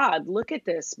my God, look at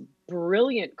this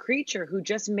brilliant creature who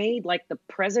just made like the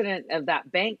president of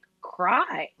that bank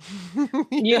cry,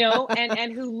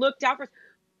 and who looked out for us,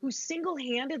 who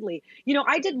single-handedly,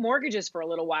 I did mortgages for a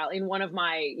little while in one of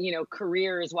my,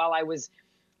 careers while I was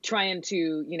trying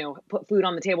to, put food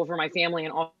on the table for my family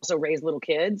and also raise little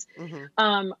kids.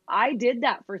 I did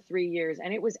that for 3 years,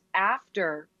 and it was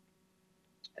after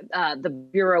the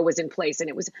bureau was in place, and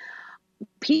it was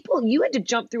you had to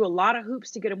jump through a lot of hoops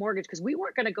to get a mortgage because we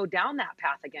weren't going to go down that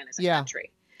path again as a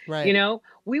country. Right.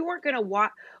 We weren't going to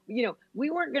we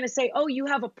weren't going to say, oh, you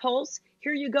have a pulse.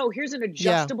 Here you go. Here's an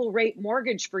adjustable rate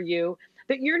mortgage for you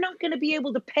that you're not going to be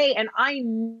able to pay. And I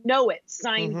know it.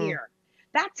 Sign here.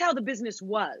 That's how the business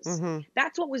was.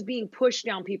 That's what was being pushed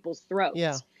down people's throats.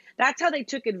 Yeah. That's how they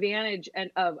took advantage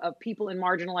of people in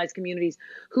marginalized communities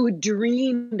who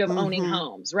dreamed of owning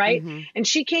homes, right? And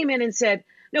she came in and said,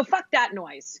 no, fuck that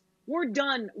noise. We're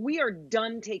done. We are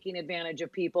done taking advantage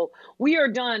of people. We are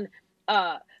done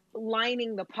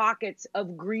lining the pockets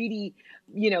of greedy,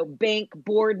 bank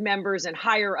board members and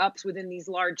higher ups within these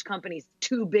large companies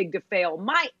too big to fail.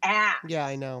 My ass. Yeah,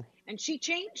 I know. And she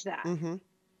changed that.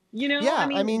 Yeah,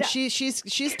 I mean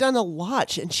she's done a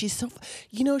lot, and she's so,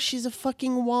 she's a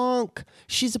fucking wonk.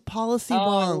 She's a policy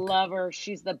wonk. I love her.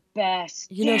 She's the best.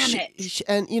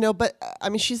 But I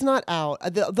mean, she's not out.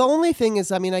 The only thing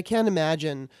is, I mean, I can't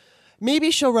imagine. Maybe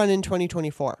she'll run in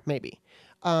 2024. Maybe,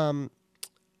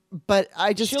 but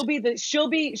I just she'll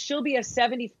be a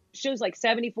 70. She was like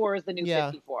 74 is the new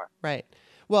 54. Right.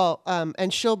 Well,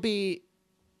 and she'll be,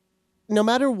 no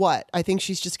matter what, I think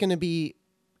she's just going to be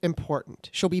important.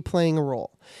 She'll be playing a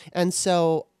role. And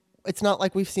so it's not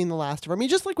like we've seen the last of her. I mean,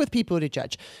 just like with Pete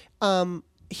Buttigieg,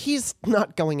 he's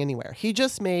not going anywhere. He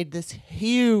just made this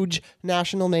huge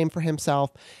national name for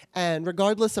himself. And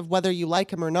regardless of whether you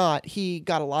like him or not, he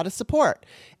got a lot of support.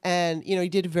 And, he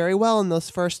did very well in those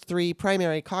first 3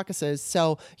 primary caucuses.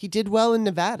 So he did well in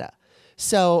Nevada.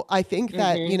 So I think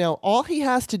that, all he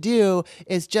has to do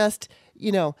is just,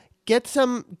 get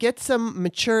some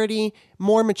maturity,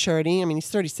 more maturity. I mean, he's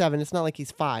 37. It's not like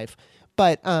he's 5.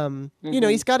 But,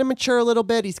 he's got to mature a little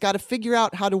bit. He's got to figure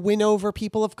out how to win over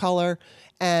people of color.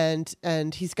 And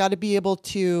he's got to be able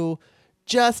to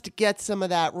just get some of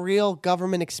that real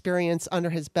government experience under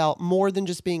his belt, more than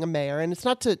just being a mayor. And it's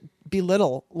not to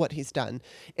belittle what he's done.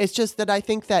 It's just that I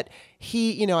think that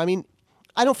he,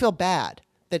 I don't feel bad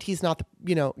that he's not,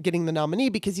 getting the nominee,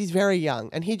 because he's very young,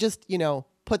 and he just,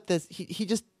 put this, he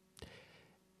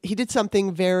did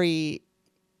something very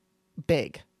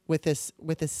big with this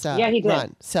he did.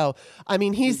 run. So,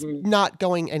 he's not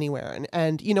going anywhere.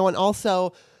 And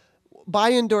also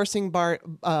by endorsing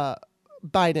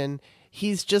Biden,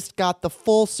 he's just got the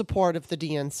full support of the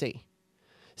DNC.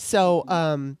 So,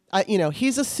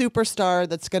 he's a superstar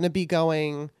that's going to be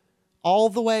going all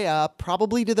the way up,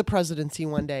 probably to the presidency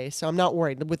one day. So I'm not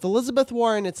worried. With Elizabeth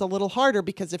Warren, it's a little harder,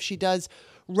 because if she does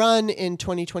run in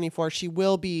 2024, she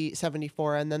will be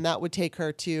 74, and then that would take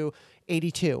her to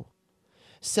 82.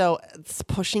 So it's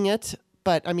pushing it.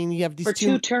 But you have these for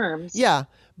two terms. Yeah.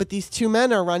 But these two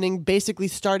men are running basically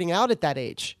starting out at that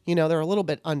age. They're a little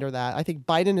bit under that. I think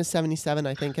Biden is 77,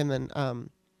 I think, and then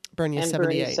Bernie is 78.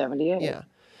 Bernie is 78. Yeah.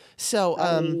 So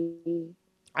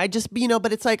I just,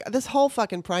 but it's like this whole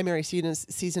fucking primary season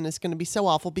is going to be so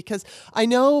awful, because I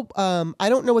know, I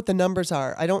don't know what the numbers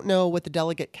are. I don't know what the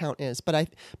delegate count is, but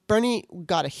Bernie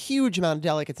got a huge amount of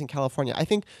delegates in California. I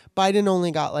think Biden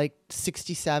only got like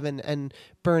 67 and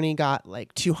Bernie got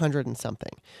like 200 and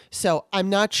something. So I'm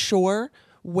not sure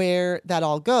where that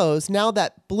all goes. Now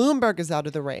that Bloomberg is out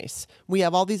of the race, we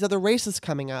have all these other races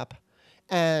coming up,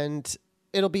 and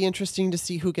it'll be interesting to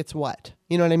see who gets what.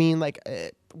 You know what I mean? Like,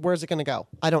 where's it going to go?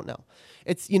 I don't know.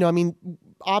 It's,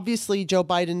 obviously Joe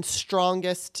Biden's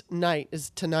strongest night is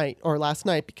tonight or last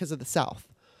night because of the South.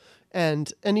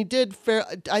 And he did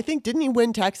I think, didn't he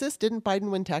win Texas? Didn't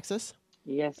Biden win Texas?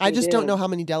 Yes, I just don't know how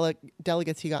many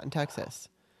delegates he got in Texas.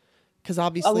 Because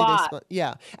obviously, a lot.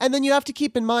 Yeah. And then you have to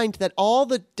keep in mind that all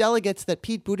the delegates that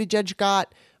Pete Buttigieg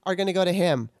got are going to go to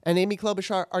him, and Amy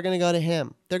Klobuchar are going to go to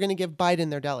him. They're going to give Biden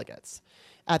their delegates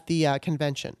at the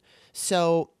convention.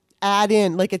 So add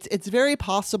in, like, it's very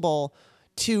possible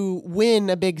to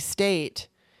win a big state,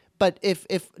 but if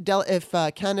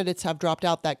candidates have dropped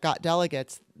out that got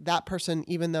delegates, that person,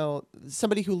 even though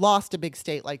somebody who lost a big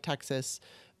state like Texas,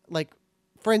 like,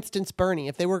 for instance, Bernie,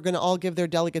 if they were going to all give their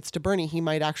delegates to Bernie, he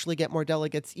might actually get more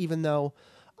delegates, even though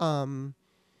Biden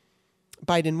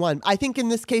won. I think in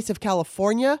this case of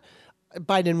California,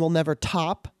 Biden will never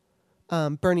top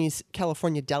Bernie's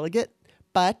California delegate,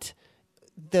 but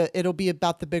it'll be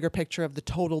about the bigger picture of the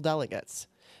total delegates.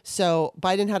 So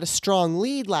Biden had a strong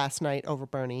lead last night over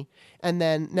Bernie, and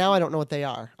then now I don't know what they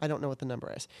are. I don't know what the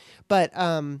number is, but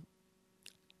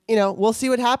we'll see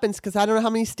what happens, because I don't know how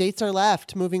many states are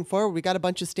left moving forward. We got a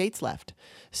bunch of states left.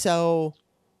 So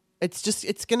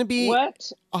it's going to be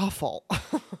awful.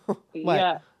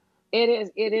 Yeah,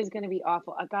 it is going to be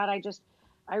awful. God,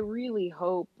 I really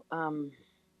hope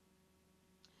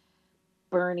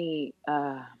Bernie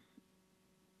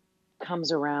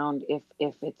comes around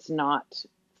if it's not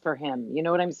for him. You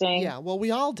know what I'm saying? Yeah, well,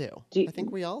 we all do. I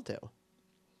think we all do.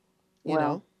 You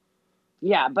know?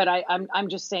 Yeah, but I'm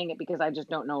just saying it because I just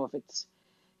don't know if is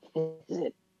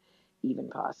it even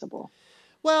possible.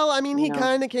 Well, I mean, he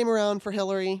kind of came around for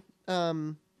Hillary.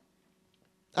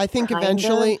 I think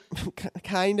eventually,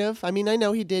 kind of. I mean, I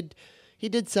know he did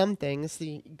some things.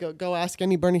 Go ask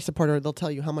any Bernie supporter; they'll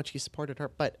tell you how much he supported her.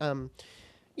 But I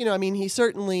mean, he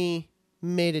certainly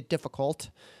made it difficult.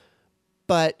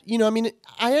 But I mean,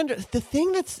 the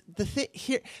thing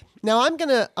here. Now,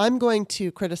 I'm going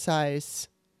to criticize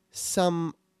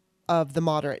some of the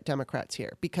moderate Democrats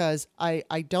here, because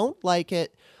I don't like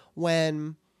it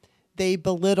when they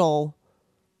belittle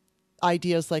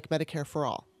ideas like Medicare for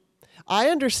all. I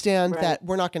understand that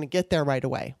we're not going to get there right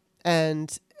away.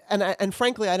 And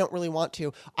frankly, I don't really want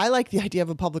to. I like the idea of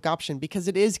a public option because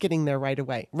it is getting there right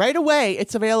away. Right away,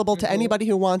 it's available to anybody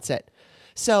who wants it.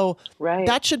 So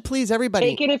that should please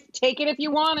everybody. Take it if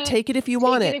you want it. Take it if you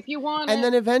want it. Take it if you want it. And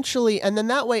then eventually, and then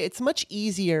that way it's much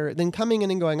easier than coming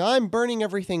in and going, I'm burning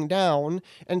everything down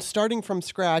and starting from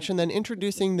scratch and then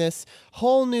introducing this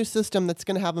whole new system that's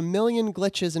going to have a million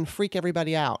glitches and freak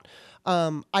everybody out.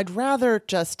 I'd rather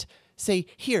just say,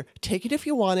 here, take it if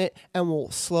you want it, and we'll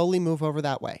slowly move over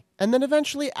that way. And then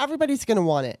eventually everybody's going to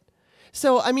want it.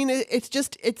 So, I mean, it's.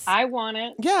 I want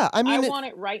it. Yeah. I mean, I want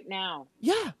it right now.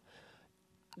 Yeah.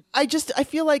 I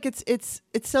feel like it's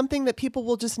something that people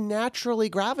will just naturally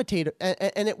gravitate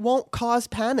and it won't cause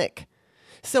panic.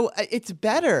 So it's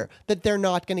better that they're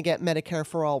not going to get Medicare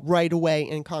for all right away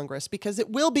in Congress, because it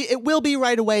will be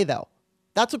right away though.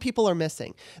 That's what people are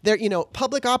missing. There,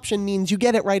 public option means you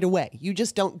get it right away. You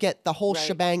just don't get the whole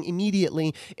shebang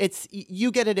immediately. It's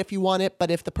you get it if you want it,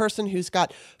 but if the person who's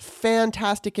got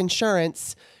fantastic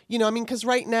insurance, because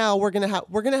right now we're gonna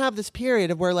have this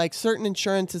period of where like certain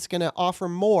insurance is gonna offer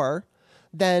more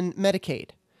than Medicaid.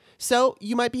 So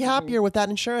you might be happier with that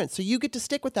insurance. So you get to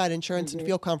stick with that insurance and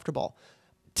feel comfortable.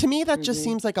 To me, that just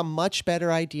seems like a much better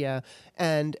idea,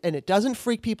 and it doesn't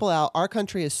freak people out. Our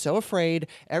country is so afraid.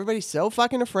 Everybody's so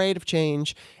fucking afraid of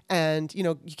change, and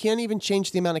you can't even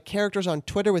change the amount of characters on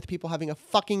Twitter with people having a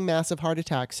fucking massive heart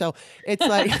attack. So it's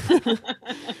like,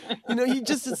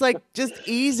 it's like just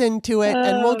ease into it,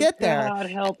 and we'll get there. God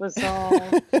help us all,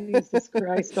 Jesus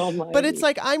Christ Almighty. But it's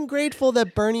like I'm grateful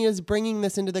that Bernie is bringing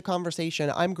this into the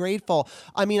conversation. I'm grateful.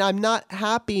 I mean, I'm not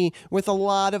happy with a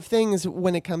lot of things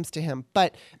when it comes to him,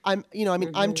 but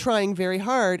I'm trying very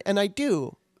hard, and I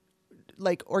do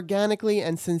like organically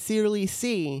and sincerely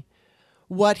see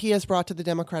what he has brought to the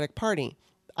Democratic Party.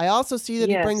 I also see that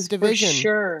he brings division. For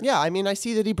sure. Yeah, I mean, I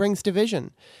see that he brings division,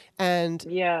 and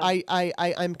yeah.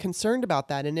 I'm concerned about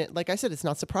that. And it, like I said, it's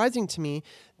not surprising to me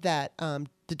that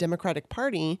the Democratic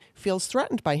Party feels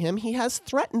threatened by him. He has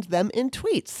threatened them in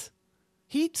tweets.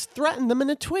 He's threatened them in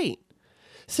a tweet.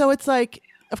 So it's like,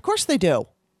 of course they do.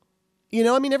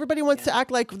 Everybody wants to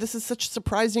act like this is such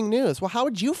surprising news. Well, how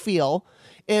would you feel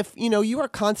if, you are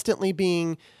constantly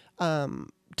being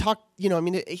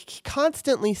he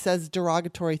constantly says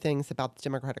derogatory things about the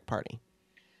Democratic Party.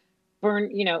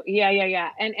 Yeah.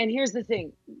 And here's the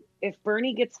thing. If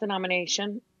Bernie gets the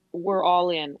nomination, we're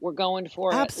all in. We're going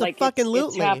for it. Like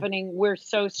it's happening. We're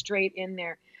so straight in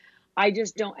there. I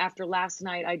just don't, after last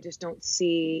night, I just don't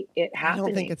see it happening. I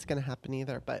don't think it's going to happen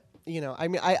either, but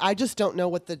I just don't know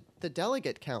what the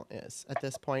delegate count is at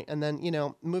this point. And then,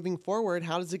 moving forward,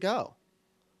 how does it go?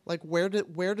 Like, where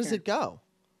does it go?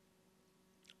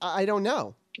 I don't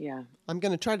know. Yeah. I'm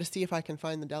going to try to see if I can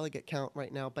find the delegate count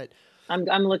right now, but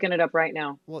I'm looking it up right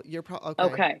now. Well, you're probably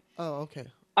okay. Oh, okay.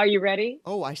 Are you ready?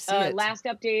 Oh, I see it. Last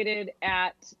updated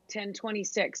at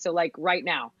 10:26, so like right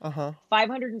now.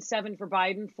 507 for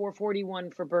Biden,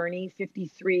 441 for Bernie,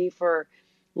 53 for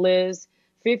Liz,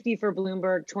 50 for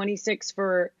Bloomberg, 26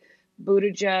 for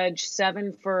Buttigieg,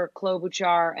 7 for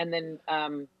Klobuchar, and then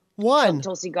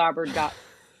Tulsi Gabbard got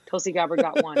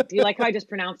 1. Do you like how I just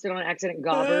pronounced it on accident?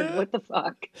 Gabbard? What the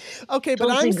fuck? Okay, but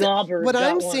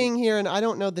I'm seeing here, and I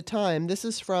don't know the time. This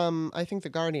is from, I think, The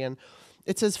Guardian.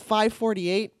 It says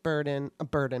 548 Biden,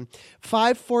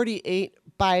 548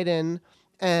 Biden,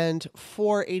 and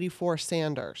 484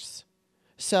 Sanders.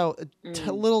 So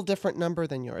a little different number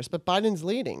than yours, but Biden's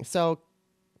leading. So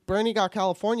Bernie got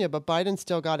California, but Biden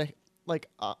still got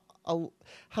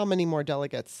how many more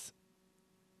delegates?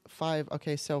 5.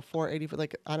 Okay, so 480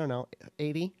 like I don't know,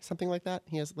 80, something like that.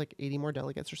 He has like 80 more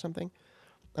delegates or something.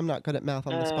 I'm not good at math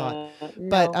on the spot. No,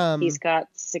 but he's got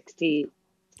 60.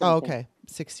 Oh, okay,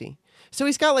 60. So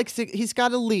he's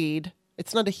got a lead.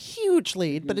 It's not a huge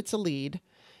lead, but it's a lead.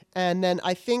 And then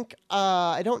I think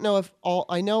I don't know if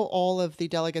all of the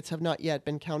delegates have not yet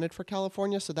been counted for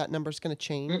California, so that number's going to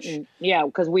change. Yeah,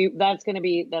 because that's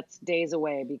days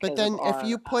away. Because but then if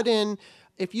you put in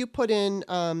 50,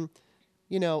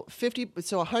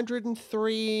 so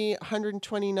 103,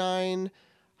 129,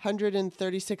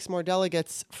 136 more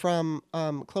delegates from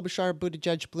Klobuchar,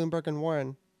 Buttigieg, Bloomberg, and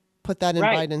Warren. Put that in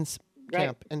Biden's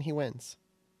camp, and he wins.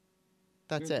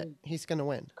 That's it. He's going to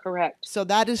win. Correct. So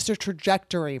that is the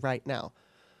trajectory right now.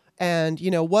 And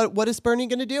what is Bernie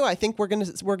going to do? I think we're going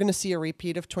to see a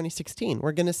repeat of 2016.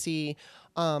 We're going to see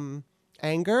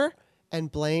anger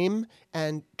and blame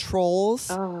and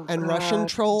trolls and Russian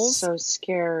trolls. I'm so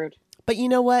scared. But you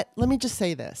know what? Let me just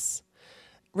say this.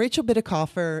 Rachel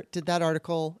Bidikofer did that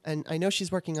article, and I know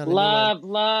she's working on a new one.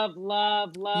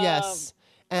 Love. Yes.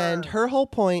 And her whole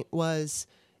point was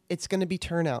it's going to be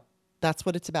turnout. That's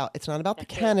what it's about. It's not about the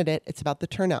candidate. It's about the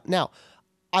turnout. Now,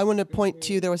 I want to point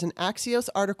to, there was an Axios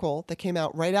article that came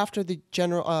out right after the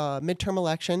general midterm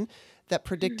election that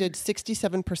predicted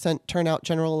 67% turnout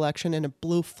general election and a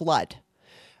blue flood.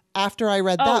 After I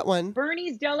read that one.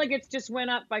 Bernie's delegates just went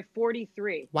up by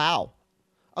 43. Wow.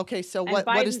 Okay, so what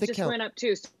is the count? Biden's just went up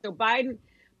too. So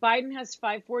Biden has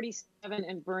 547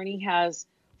 and Bernie has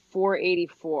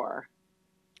 484.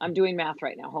 I'm doing math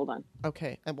right now. Hold on.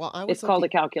 Okay. Well, it's called a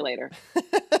calculator.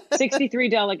 63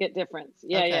 delegate difference.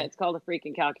 Yeah, it's called a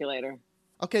freaking calculator.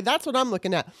 Okay, that's what I'm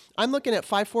looking at. I'm looking at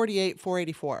 548,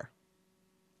 484.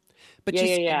 But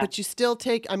but you still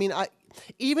take,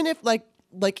 even if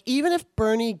even if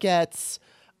Bernie gets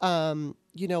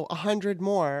 100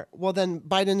 more, well then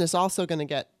Biden is also going to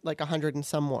get like 100 and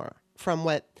some more from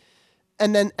what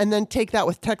and then take that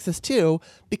with Texas too,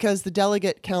 because the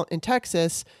delegate count in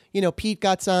Texas, Pete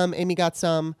got some, Amy got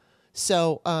some.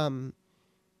 So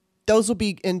those will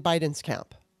be in Biden's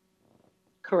camp.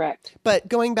 Correct. But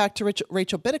going back to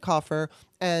Rachel Bitecofer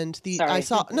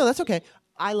no, that's okay.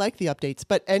 I like the updates,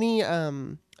 but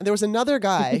there was another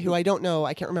guy who I don't know,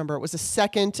 I can't remember. It was a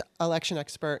second election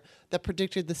expert that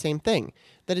predicted the same thing,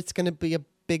 that it's going to be a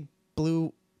big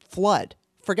blue flood.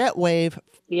 Forget wave.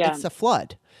 Yeah. It's a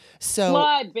flood. So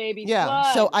flood, baby. Yeah.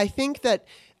 Flood. So I think that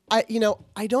I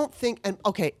don't think,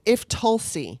 if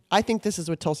Tulsi, I think this is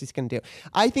what Tulsi's going to do.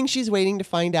 I think she's waiting to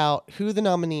find out who the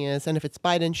nominee is. And if it's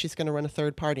Biden, she's going to run a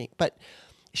third party, but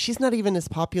she's not even as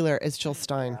popular as Jill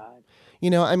Stein.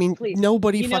 Please.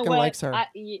 Nobody fucking likes her.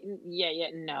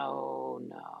 No.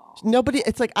 Nobody,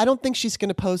 it's like, I don't think she's going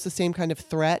to pose the same kind of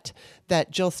threat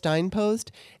that Jill Stein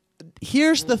posed.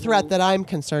 Here's the threat that I'm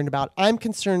concerned about. I'm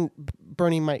concerned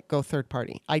Bernie might go third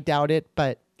party. I doubt it,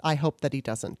 but I hope that he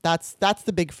doesn't. That's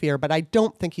the big fear, but I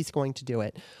don't think he's going to do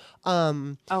it.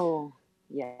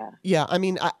 Yeah. Yeah,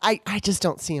 I just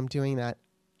don't see him doing that.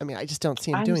 I just don't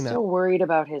see him doing that. I'm so worried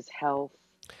about his health.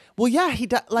 Well, yeah, he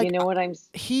does. Like, you know what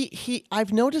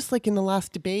I've noticed, like, in the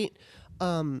last debate,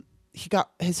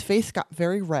 his face got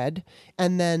very red,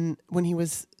 and then when he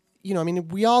was,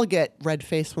 we all get red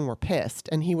face when we're pissed,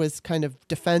 and he was kind of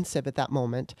defensive at that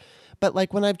moment. But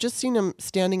like when I've just seen him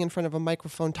standing in front of a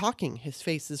microphone talking, his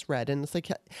face is red, and it's like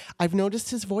I've noticed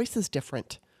his voice is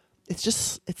different. It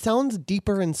sounds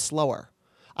deeper and slower.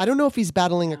 I don't know if he's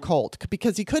battling a cold,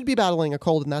 because he could be battling a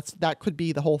cold, and that could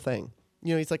be the whole thing.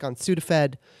 He's like on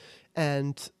Sudafed,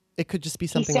 and it could just be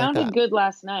something like that. He sounded good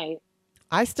last night.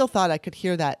 I still thought I could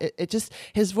hear that.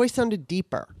 His voice sounded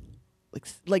deeper,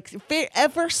 like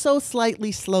ever so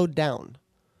slightly slowed down.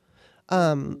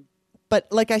 But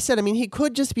like I said, he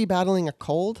could just be battling a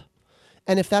cold,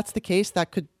 and if that's the case,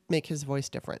 that could make his voice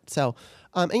different. So,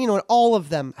 and all of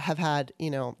them have had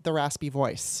the raspy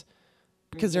voice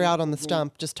because they're out on the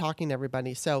stump just talking to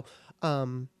everybody. So,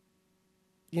 I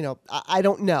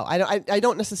don't know. I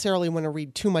don't necessarily want to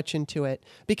read too much into it,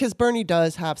 because Bernie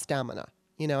does have stamina,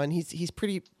 and he's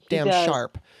pretty damn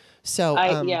sharp. So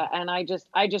and I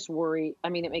just worry.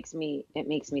 It makes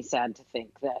me sad to think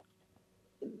that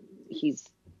he's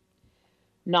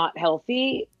not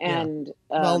healthy, and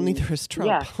well, neither is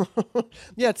Trump.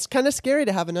 Yeah, it's kind of scary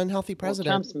to have an unhealthy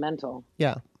president. Well, Trump's mental.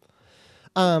 Yeah.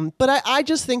 But I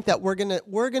just think that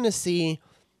we're gonna see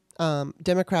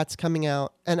Democrats coming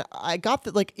out, and I got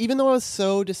that, like, even though I was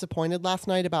so disappointed last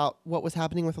night about what was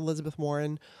happening with Elizabeth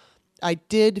Warren, I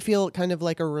did feel kind of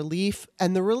like a relief,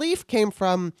 and the relief came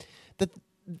from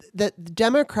the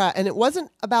Democrat, and it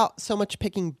wasn't about so much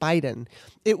picking Biden.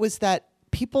 It was that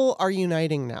people are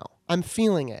uniting now. I'm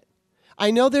feeling it.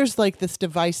 I know there's like this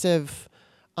divisive,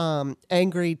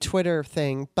 angry Twitter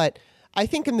thing, but I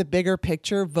think in the bigger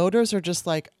picture, voters are just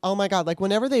like, oh my God, like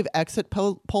whenever they've exit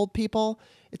polled people,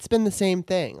 it's been the same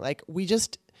thing. Like we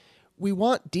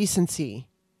want decency.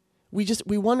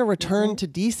 We want to return to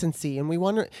decency,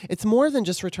 and it's more than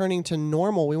just returning to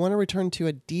normal. We want to return to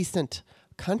a decent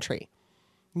country,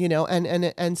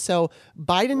 and so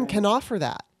Biden can offer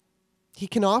that. He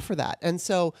can offer that. And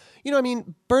so,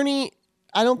 Bernie,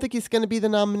 I don't think he's going to be the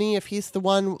nominee. If he's the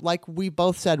one, like we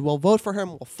both said, we'll vote for him.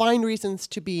 We'll find reasons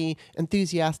to be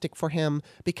enthusiastic for him,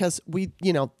 because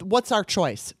what's our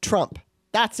choice? Trump.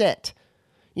 That's it.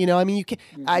 You can,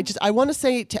 I want to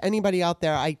say to anybody out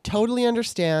there, I totally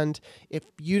understand if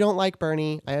you don't like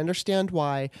Bernie. I understand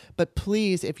why. But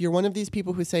please, if you're one of these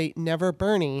people who say never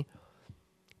Bernie,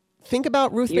 think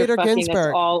about Ruth Bader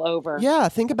Ginsburg. All over. Yeah,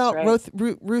 think about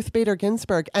Ruth Bader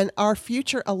Ginsburg, and our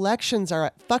future elections are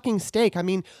at fucking stake.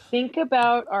 Think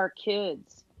about our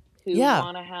kids who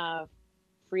want to have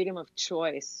freedom of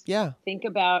choice. Yeah. Think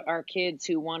about our kids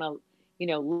who want to,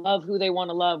 love who they want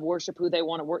to love, worship who they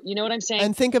want to worship. You know what I'm saying?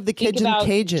 And think of the kids in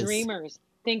cages. Dreamers.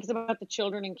 Think about the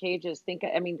children in cages.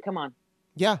 Come on.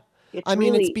 Yeah.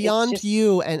 It's beyond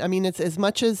you. And it's as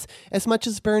much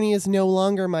as Bernie is no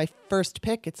longer my first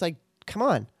pick, it's like, come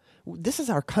on, this is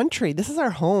our country. This is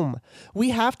our home. We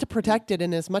have to protect it.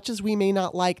 And as much as we may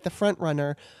not like the front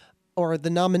runner or the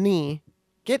nominee,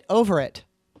 get over it.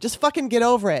 Just fucking get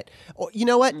over it. Or, you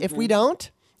know what? If we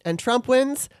don't, and Trump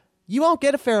wins, you won't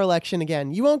get a fair election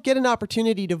again. You won't get an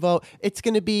opportunity to vote. It's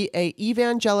going to be a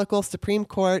evangelical Supreme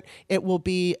Court. It will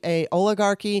be a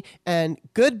oligarchy, and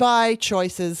goodbye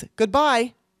choices.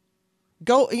 Goodbye.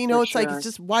 Go. Like, it's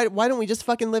just, why don't we just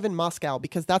fucking live in Moscow?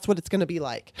 Because that's what it's going to be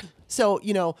like. So,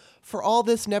 for all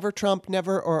this never Trump,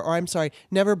 never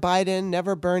Biden,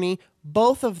 never Bernie,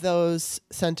 both of those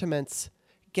sentiments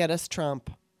get us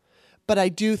Trump. But I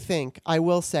do think, I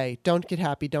will say, don't get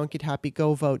happy,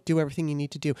 go vote, do everything you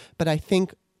need to do. But I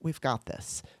think we've got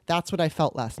this. That's what I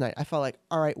felt last night. I felt like,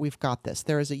 all right, we've got this.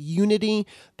 There is a unity.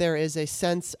 There is a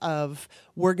sense of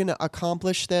we're going to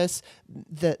accomplish this.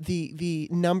 The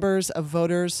numbers of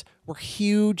voters were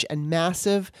huge and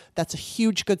massive. That's a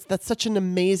huge good. That's such an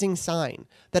amazing sign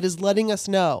that is letting us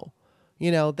know,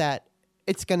 that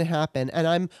it's going to happen.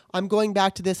 And I'm going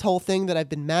back to this whole thing that I've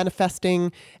been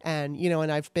manifesting, and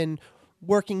and I've been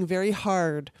working very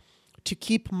hard to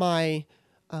keep my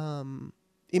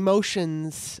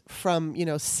emotions from,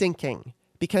 sinking,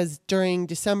 because during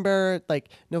December, like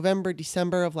November,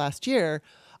 December of last year,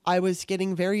 I was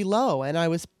getting very low and I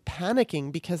was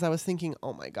panicking because I was thinking,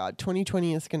 oh my God,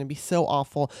 2020 is going to be so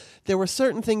awful. There were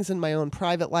certain things in my own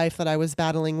private life that I was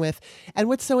battling with. And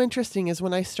what's so interesting is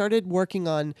when I started working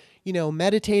on,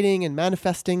 meditating and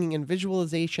manifesting and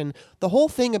visualization, the whole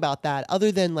thing about that,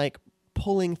 other than like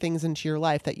pulling things into your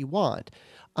life that you want,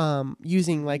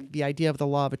 using like the idea of the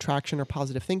law of attraction or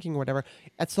positive thinking or whatever,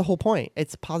 that's the whole point.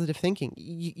 It's positive thinking.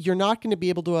 You're not going to be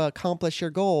able to accomplish your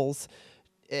goals,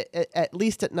 at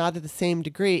least not at the same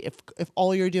degree, if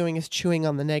all you're doing is chewing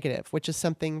on the negative, which is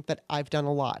something that I've done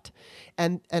a lot.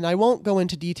 And I won't go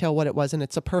into detail what it was, and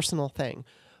it's a personal thing,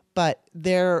 but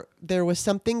there was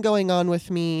something going on with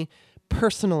me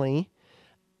personally,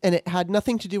 and it had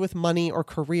nothing to do with money or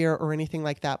career or anything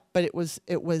like that, but it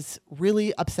was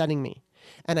really upsetting me.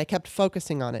 And I kept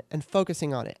focusing on it, and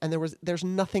there's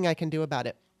nothing I can do about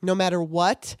it. No matter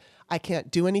what, I can't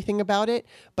do anything about it,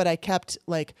 but I kept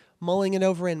like mulling it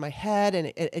over in my head,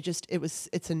 and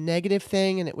it's a negative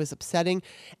thing, and it was upsetting.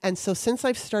 And so since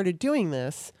I've started doing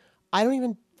this,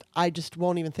 I just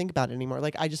won't even think about it anymore.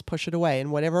 Like I just push it away,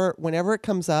 and whenever it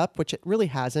comes up, which it really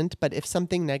hasn't, but if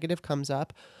something negative comes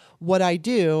up, what I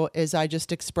do is I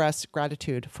just express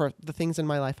gratitude for the things in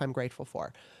my life I'm grateful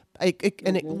for.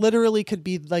 And it literally could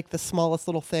be like the smallest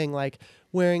little thing, like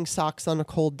wearing socks on a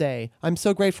cold day. I'm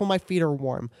so grateful my feet are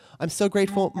warm. I'm so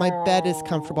grateful my bed is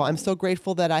comfortable. I'm so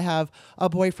grateful that I have a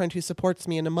boyfriend who supports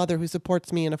me, and a mother who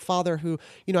supports me, and a father who,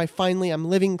 I'm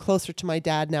living closer to my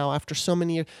dad now after so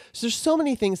many years. So there's so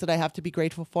many things that I have to be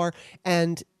grateful for.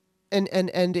 And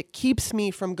it keeps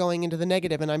me from going into the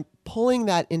negative. And I'm pulling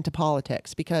that into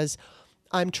politics because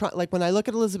I'm trying, like when I look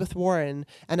at Elizabeth Warren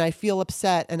and I feel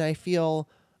upset and I feel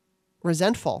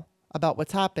resentful about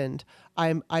what's happened,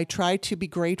 I try to be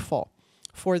grateful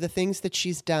for the things that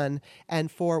she's done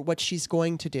and for what she's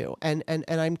going to do. And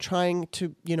I'm trying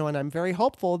to, and I'm very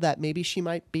hopeful that maybe she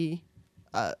might be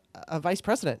a vice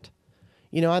president.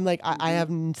 I'm like, I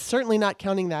am certainly not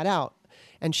counting that out,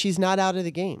 and she's not out of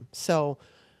the game. So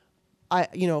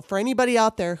for anybody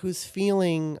out there who's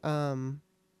feeling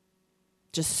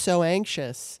just so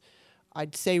anxious,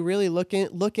 I'd say really look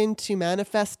into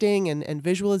manifesting and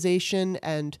visualization,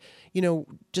 and,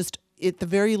 just at the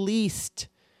very least,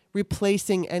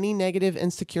 replacing any negative,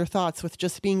 insecure thoughts with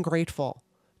just being grateful.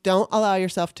 Don't allow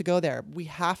yourself to go there. We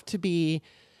have to.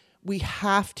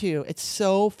 It's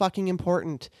so fucking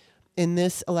important in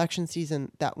this election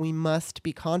season that we must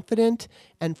be confident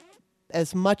and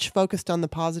as much focused on the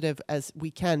positive as we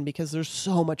can, because there's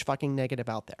so much fucking negative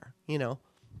out there,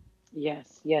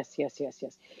 Yes.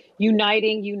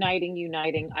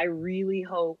 Uniting. I really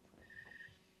hope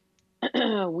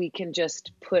we can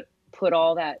just put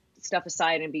all that stuff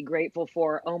aside and be grateful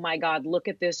for, oh my God, look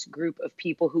at this group of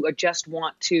people who just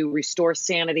want to restore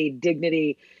sanity,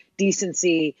 dignity,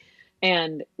 decency,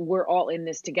 and we're all in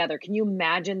this together. Can you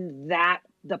imagine that,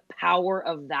 the power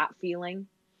of that feeling?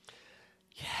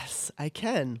 Yes, I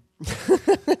can.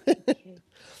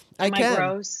 Am I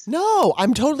gross? No,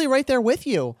 I'm totally right there with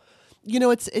you.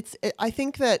 I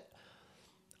think that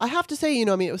I have to say,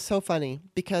 it was so funny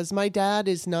because my dad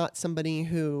is not somebody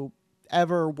who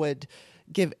ever would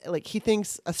give, like, he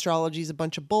thinks astrology is a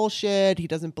bunch of bullshit. He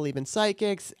doesn't believe in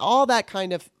psychics, all that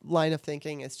kind of line of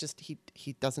thinking. It's just, he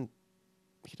doesn't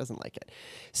like it.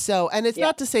 So, and it's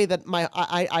not to say that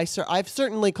I've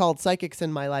certainly called psychics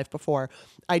in my life before.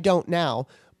 I don't now,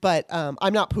 but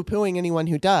I'm not poo-pooing anyone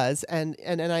who does. And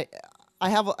I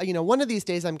have, one of these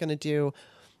days I'm going to do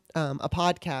a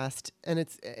podcast, and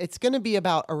it's going to be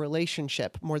about a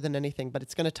relationship more than anything, but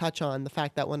it's going to touch on the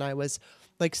fact that when I was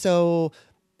like so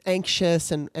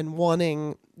anxious and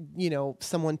wanting,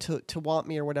 someone to want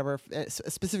me or whatever,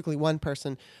 specifically one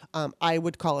person, I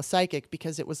would call a psychic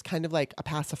because it was kind of like a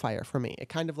pacifier for me. It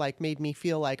kind of like made me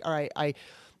feel like, all right,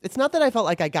 it's not that I felt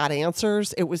like I got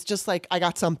answers. It was just like I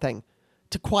got something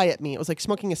to quiet me. It was like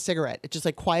smoking a cigarette. It just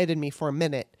like quieted me for a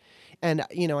minute. And,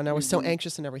 and I was so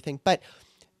anxious and everything. But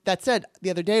that said, the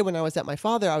other day when I was at my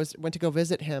father, went to go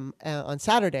visit him on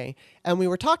Saturday, and we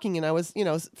were talking, and I was,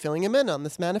 filling him in on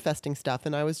this manifesting stuff,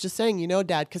 and I was just saying,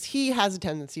 Dad, because he has a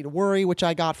tendency to worry, which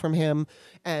I got from him,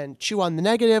 and chew on the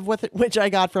negative with it, which I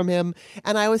got from him,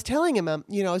 and I was telling him, I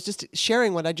was just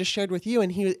sharing what I just shared with you,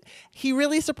 and he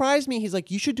really surprised me. He's like,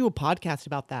 you should do a podcast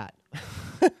about that.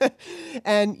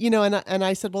 And and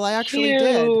I said, well, I actually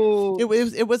did.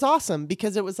 It was awesome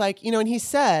because it was like, and he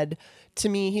said to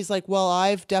me, he's like, well,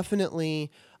 I've definitely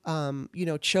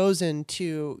chosen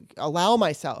to allow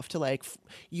myself to like,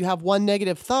 you have one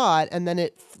negative thought and then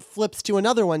it flips to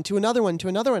another one, to another one, to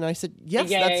another one. And I said, yes,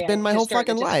 that's been my whole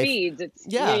fucking life.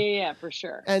 Yeah, for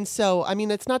sure. And so, I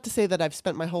mean, it's not to say that I've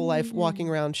spent my whole life walking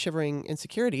around shivering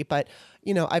insecurity, but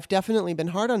I've definitely been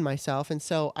hard on myself. And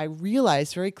so I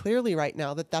realize very clearly right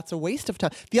now that that's a waste of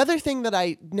time. The other thing that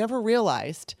I never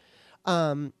realized,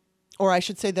 or I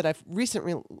should say that I've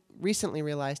recently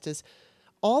realized, is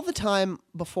all the time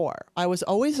before, I was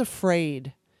always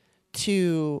afraid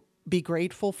to be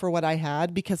grateful for what I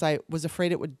had because I was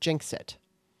afraid it would jinx it.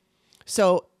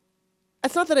 So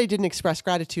it's not that I didn't express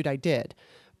gratitude, I did,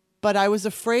 but I was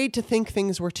afraid to think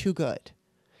things were too good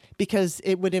because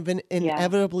it would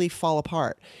inevitably fall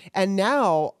apart. And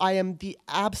now I am the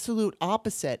absolute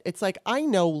opposite. It's like, I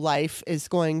know life is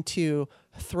going to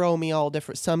throw me all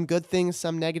different, some good things,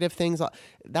 some negative things.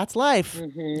 That's life.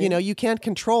 Mm-hmm. You can't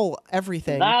control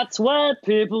everything. That's what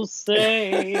people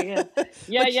say.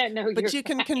 But you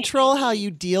can control how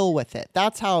you deal with it.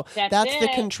 That's the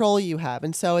control you have.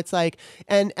 And so it's like,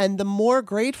 and the more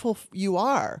grateful you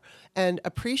are and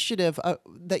appreciative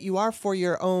that you are for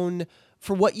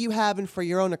what you have and for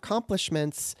your own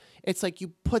accomplishments, it's like you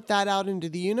put that out into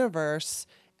the universe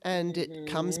and it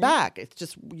comes back. It's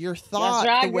just your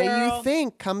thought, the way you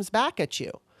think comes back at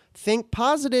you. Think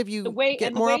positive, you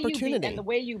get more opportunity. And the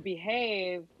way you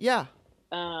behave. Yeah.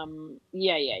 I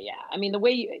mean, the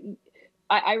way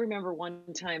I remember one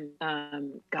time,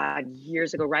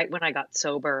 years ago, right when I got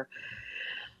sober,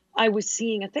 I was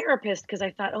seeing a therapist because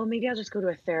I thought, oh, maybe I'll just go to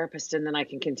a therapist and then I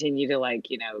can continue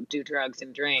to do drugs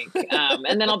and drink.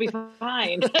 And then I'll be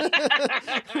fine.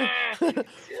 The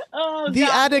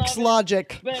addict's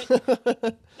logic.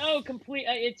 But, complete.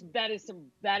 That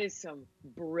is some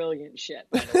brilliant shit,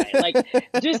 by the way.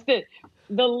 Like just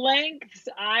the lengths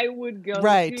I would go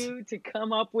to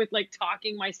come up with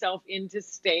talking myself into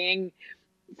staying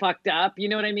fucked up. You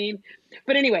know what I mean?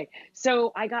 But anyway,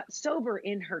 so I got sober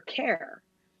in her care.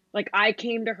 I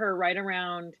came to her right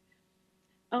around,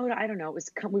 I don't know.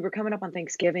 We were coming up on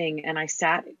Thanksgiving and I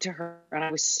sat to her and I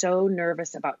was so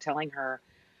nervous about telling her.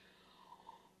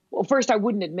 Well, first I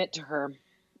wouldn't admit to her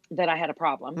that I had a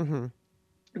problem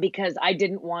because I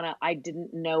didn't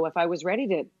know if I was ready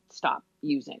to stop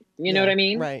using, you know what I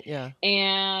mean? Right. Yeah.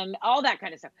 And all that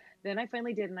kind of stuff. Then I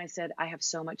finally did. And I said, I have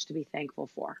so much to be thankful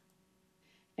for.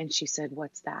 And she said,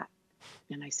 what's that?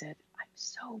 And I said, I'm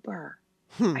sober.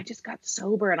 I just got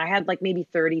sober and I had maybe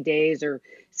 30 days or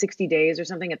 60 days or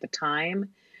something at the time.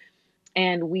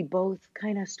 And we both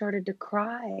kind of started to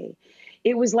cry.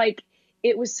 It was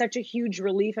such a huge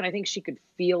relief. And I think she could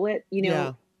feel it,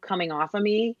 coming off of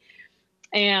me.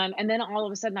 And then all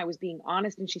of a sudden I was being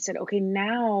honest and she said, okay,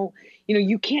 now,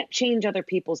 you can't change other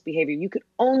people's behavior. You could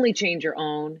only change your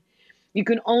own. You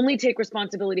can only take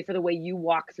responsibility for the way you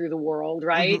walk through the world.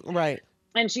 Right. Right.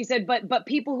 And she said, but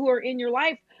people who are in your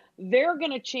life, they're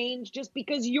going to change just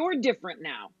because you're different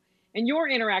now and your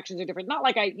interactions are different. Not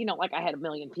like I had a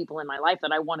million people in my life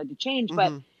that I wanted to change,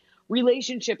 but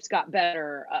relationships got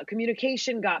better.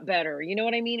 Communication got better. You know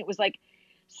what I mean? It was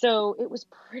so it was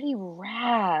pretty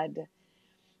rad.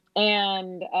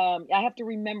 And I have to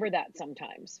remember that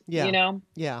sometimes, Yeah.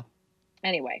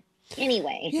 Anyway.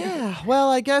 Yeah. Well,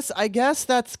 I guess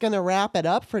that's going to wrap it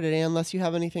up for today, unless you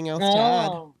have anything else to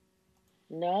add.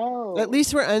 No. At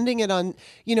least we're ending it on,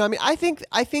 I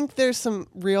think there's some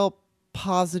real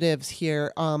positives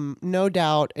here. No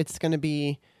doubt it's going to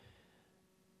be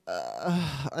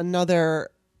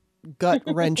another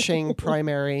gut-wrenching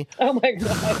primary. Oh my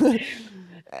God.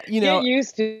 Get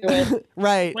used to it.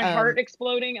 Right. My heart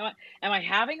exploding. Am I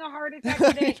having a heart attack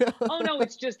today? Oh no,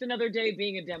 it's just another day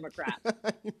being a Democrat.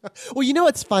 Well,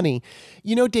 it's funny.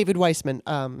 David Weissman,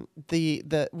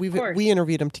 we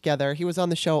interviewed him together. He was on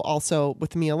the show also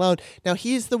with me alone. Now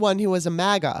he's the one who was a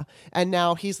MAGA, and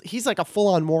now he's like a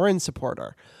full-on Warren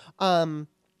supporter.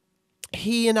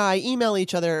 He and I email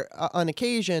each other on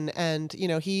occasion, and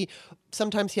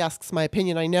sometimes he asks my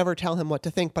opinion. I never tell him what to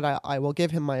think, but I will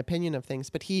give him my opinion of things.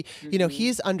 But he,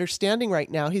 he's understanding right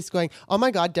now. He's going, oh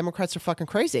my God, Democrats are fucking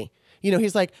crazy.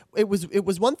 He's like, it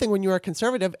was one thing when you were a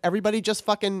conservative, everybody just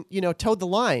fucking, towed the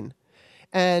line.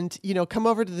 and, come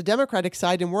over to the Democratic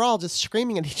side and we're all just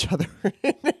screaming at each other.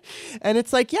 And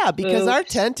it's like, yeah, because our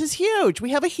tent is huge.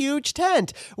 We have a huge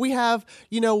tent. We have,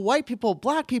 white people,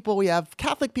 black people, we have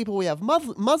Catholic people, we have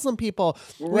Muslim people,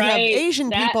 we have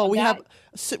Asian people, we have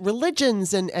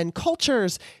religions and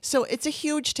cultures. So it's a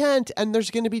huge tent and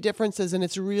there's going to be differences, and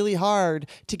it's really hard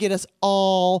to get us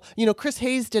all. Chris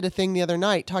Hayes did a thing the other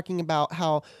night talking about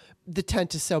how the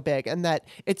tent is so big and that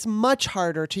it's much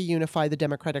harder to unify the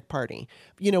Democratic Party.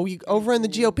 Over in the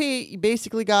GOP, you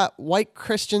basically got white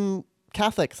Christian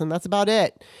Catholics, and that's about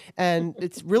it. And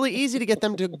it's really easy to get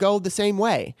them to go the same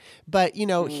way. But,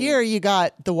 here you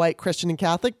got the white Christian and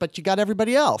Catholic, but you got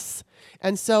everybody else.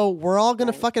 And so we're all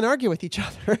going to fucking argue with each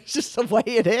other. It's just the way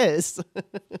it is.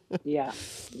 Yeah.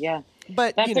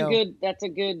 But that's a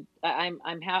good,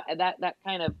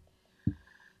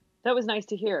 that was nice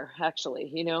to hear,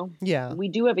 actually, Yeah. We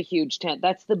do have a huge tent.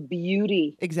 That's the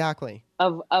beauty. Exactly.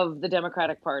 Of the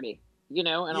Democratic Party.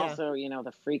 Also,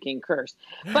 the freaking curse.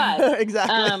 But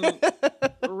exactly.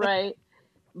 Right.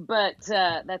 But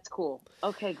that's cool.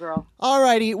 Okay, girl. All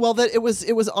righty. Well, it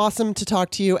was awesome to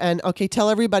talk to you. And okay, tell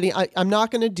everybody. I'm not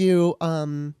going to do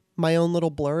my own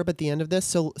little blurb at the end of this.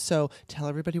 So tell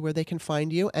everybody where they can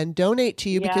find you and donate to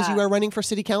you because you are running for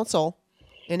city council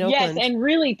in Oakland. Yes, and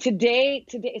really today.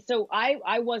 So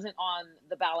I wasn't on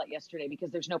the ballot yesterday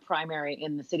because there's no primary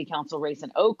in the city council race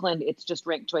in Oakland. It's just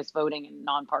ranked choice voting and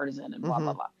nonpartisan and blah,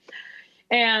 blah, blah.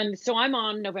 And so I'm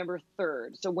on November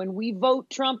 3rd. So when we vote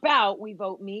Trump out, we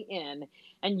vote me in.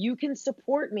 And you can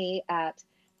support me at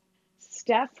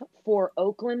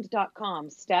stephforoakland.com.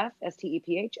 Steph,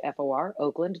 STEPHFOR,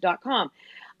 Oakland.com.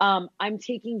 I'm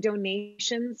taking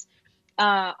donations.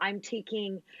 I'm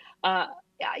taking,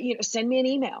 send me an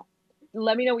email.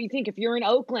 Let me know what you think. If you're in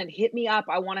Oakland, hit me up.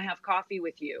 I want to have coffee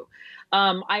with you.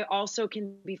 I also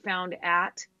can be found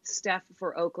at Steph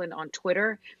for Oakland on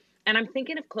Twitter. And I'm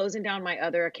thinking of closing down my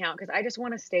other account because I just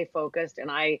want to stay focused.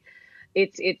 And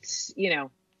it's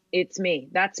me.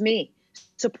 That's me.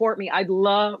 Support me. I'd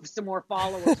love some more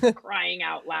followers for crying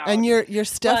out loud. And you're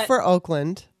Steph for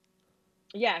Oakland.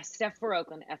 Yeah, Steph for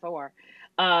Oakland, FOR.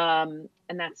 And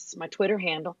that's my Twitter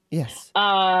handle. Yes.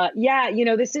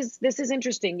 This is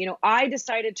interesting. I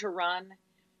decided to run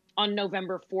on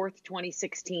November 4th,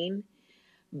 2016,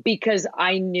 because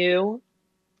I knew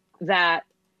that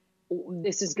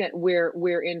this is good.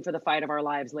 We're in for the fight of our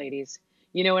lives, ladies.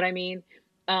 You know what I mean?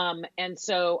 And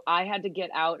so I had to get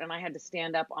out and I had to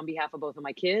stand up on behalf of both of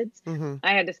my kids. Mm-hmm.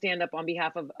 I had to stand up on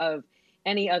behalf of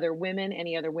any other women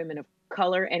of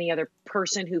color, any other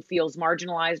person who feels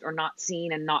marginalized or not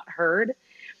seen and not heard.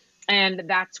 And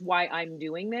that's why I'm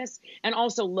doing this. And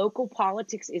also local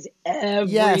politics is everything.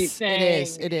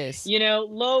 Yes, it is.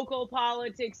 Local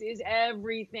politics is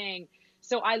everything.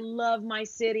 So I love my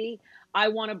city. I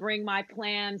want to bring my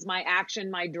plans, my action,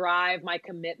 my drive, my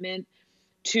commitment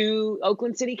to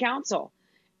Oakland City Council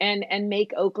and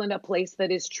make Oakland a place that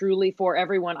is truly for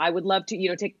everyone. I would love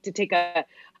to, take a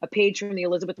page from the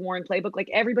Elizabeth Warren playbook. Like,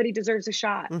 everybody deserves a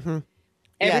shot. Mm-hmm.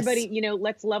 Everybody,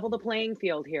 let's level the playing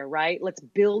field here, right? Let's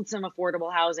build some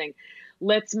affordable housing.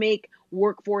 Let's make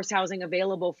workforce housing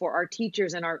available for our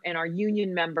teachers and our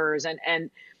union members.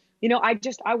 And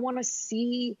I want to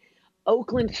see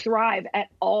Oakland thrive at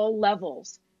all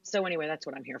levels. So anyway, that's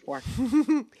what I'm here for.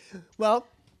 Well,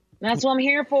 that's what I'm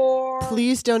here for.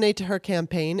 Please donate to her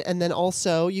campaign. And then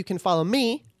also you can follow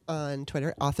me on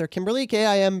Twitter, author Kimberly,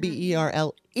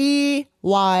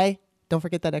 KIMBERLEY. Don't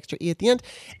forget that extra E at the end.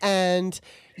 And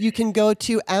you can go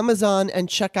to Amazon and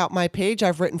check out my page.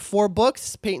 I've written 4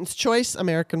 books: Peyton's Choice,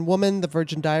 American Woman, The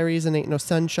Virgin Diaries, and Ain't No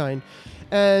Sunshine.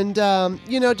 And,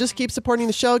 just keep supporting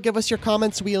the show. Give us your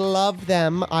comments. We love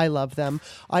them. I love them.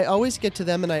 I always get to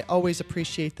them, and I always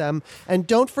appreciate them. And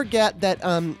don't forget that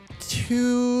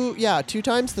 2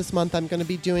 times this month, I'm going to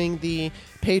be doing the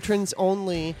patrons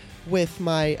only with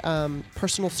my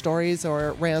personal stories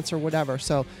or rants or whatever.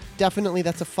 So definitely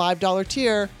that's a $5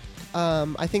 tier.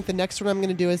 I think the next one I'm going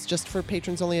to do is just for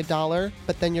patrons only $1,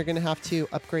 but then you're going to have to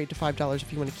upgrade to $5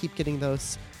 if you want to keep getting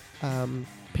those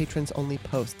patrons only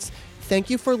posts. Thank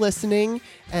you for listening,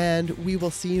 and we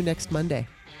will see you next Monday.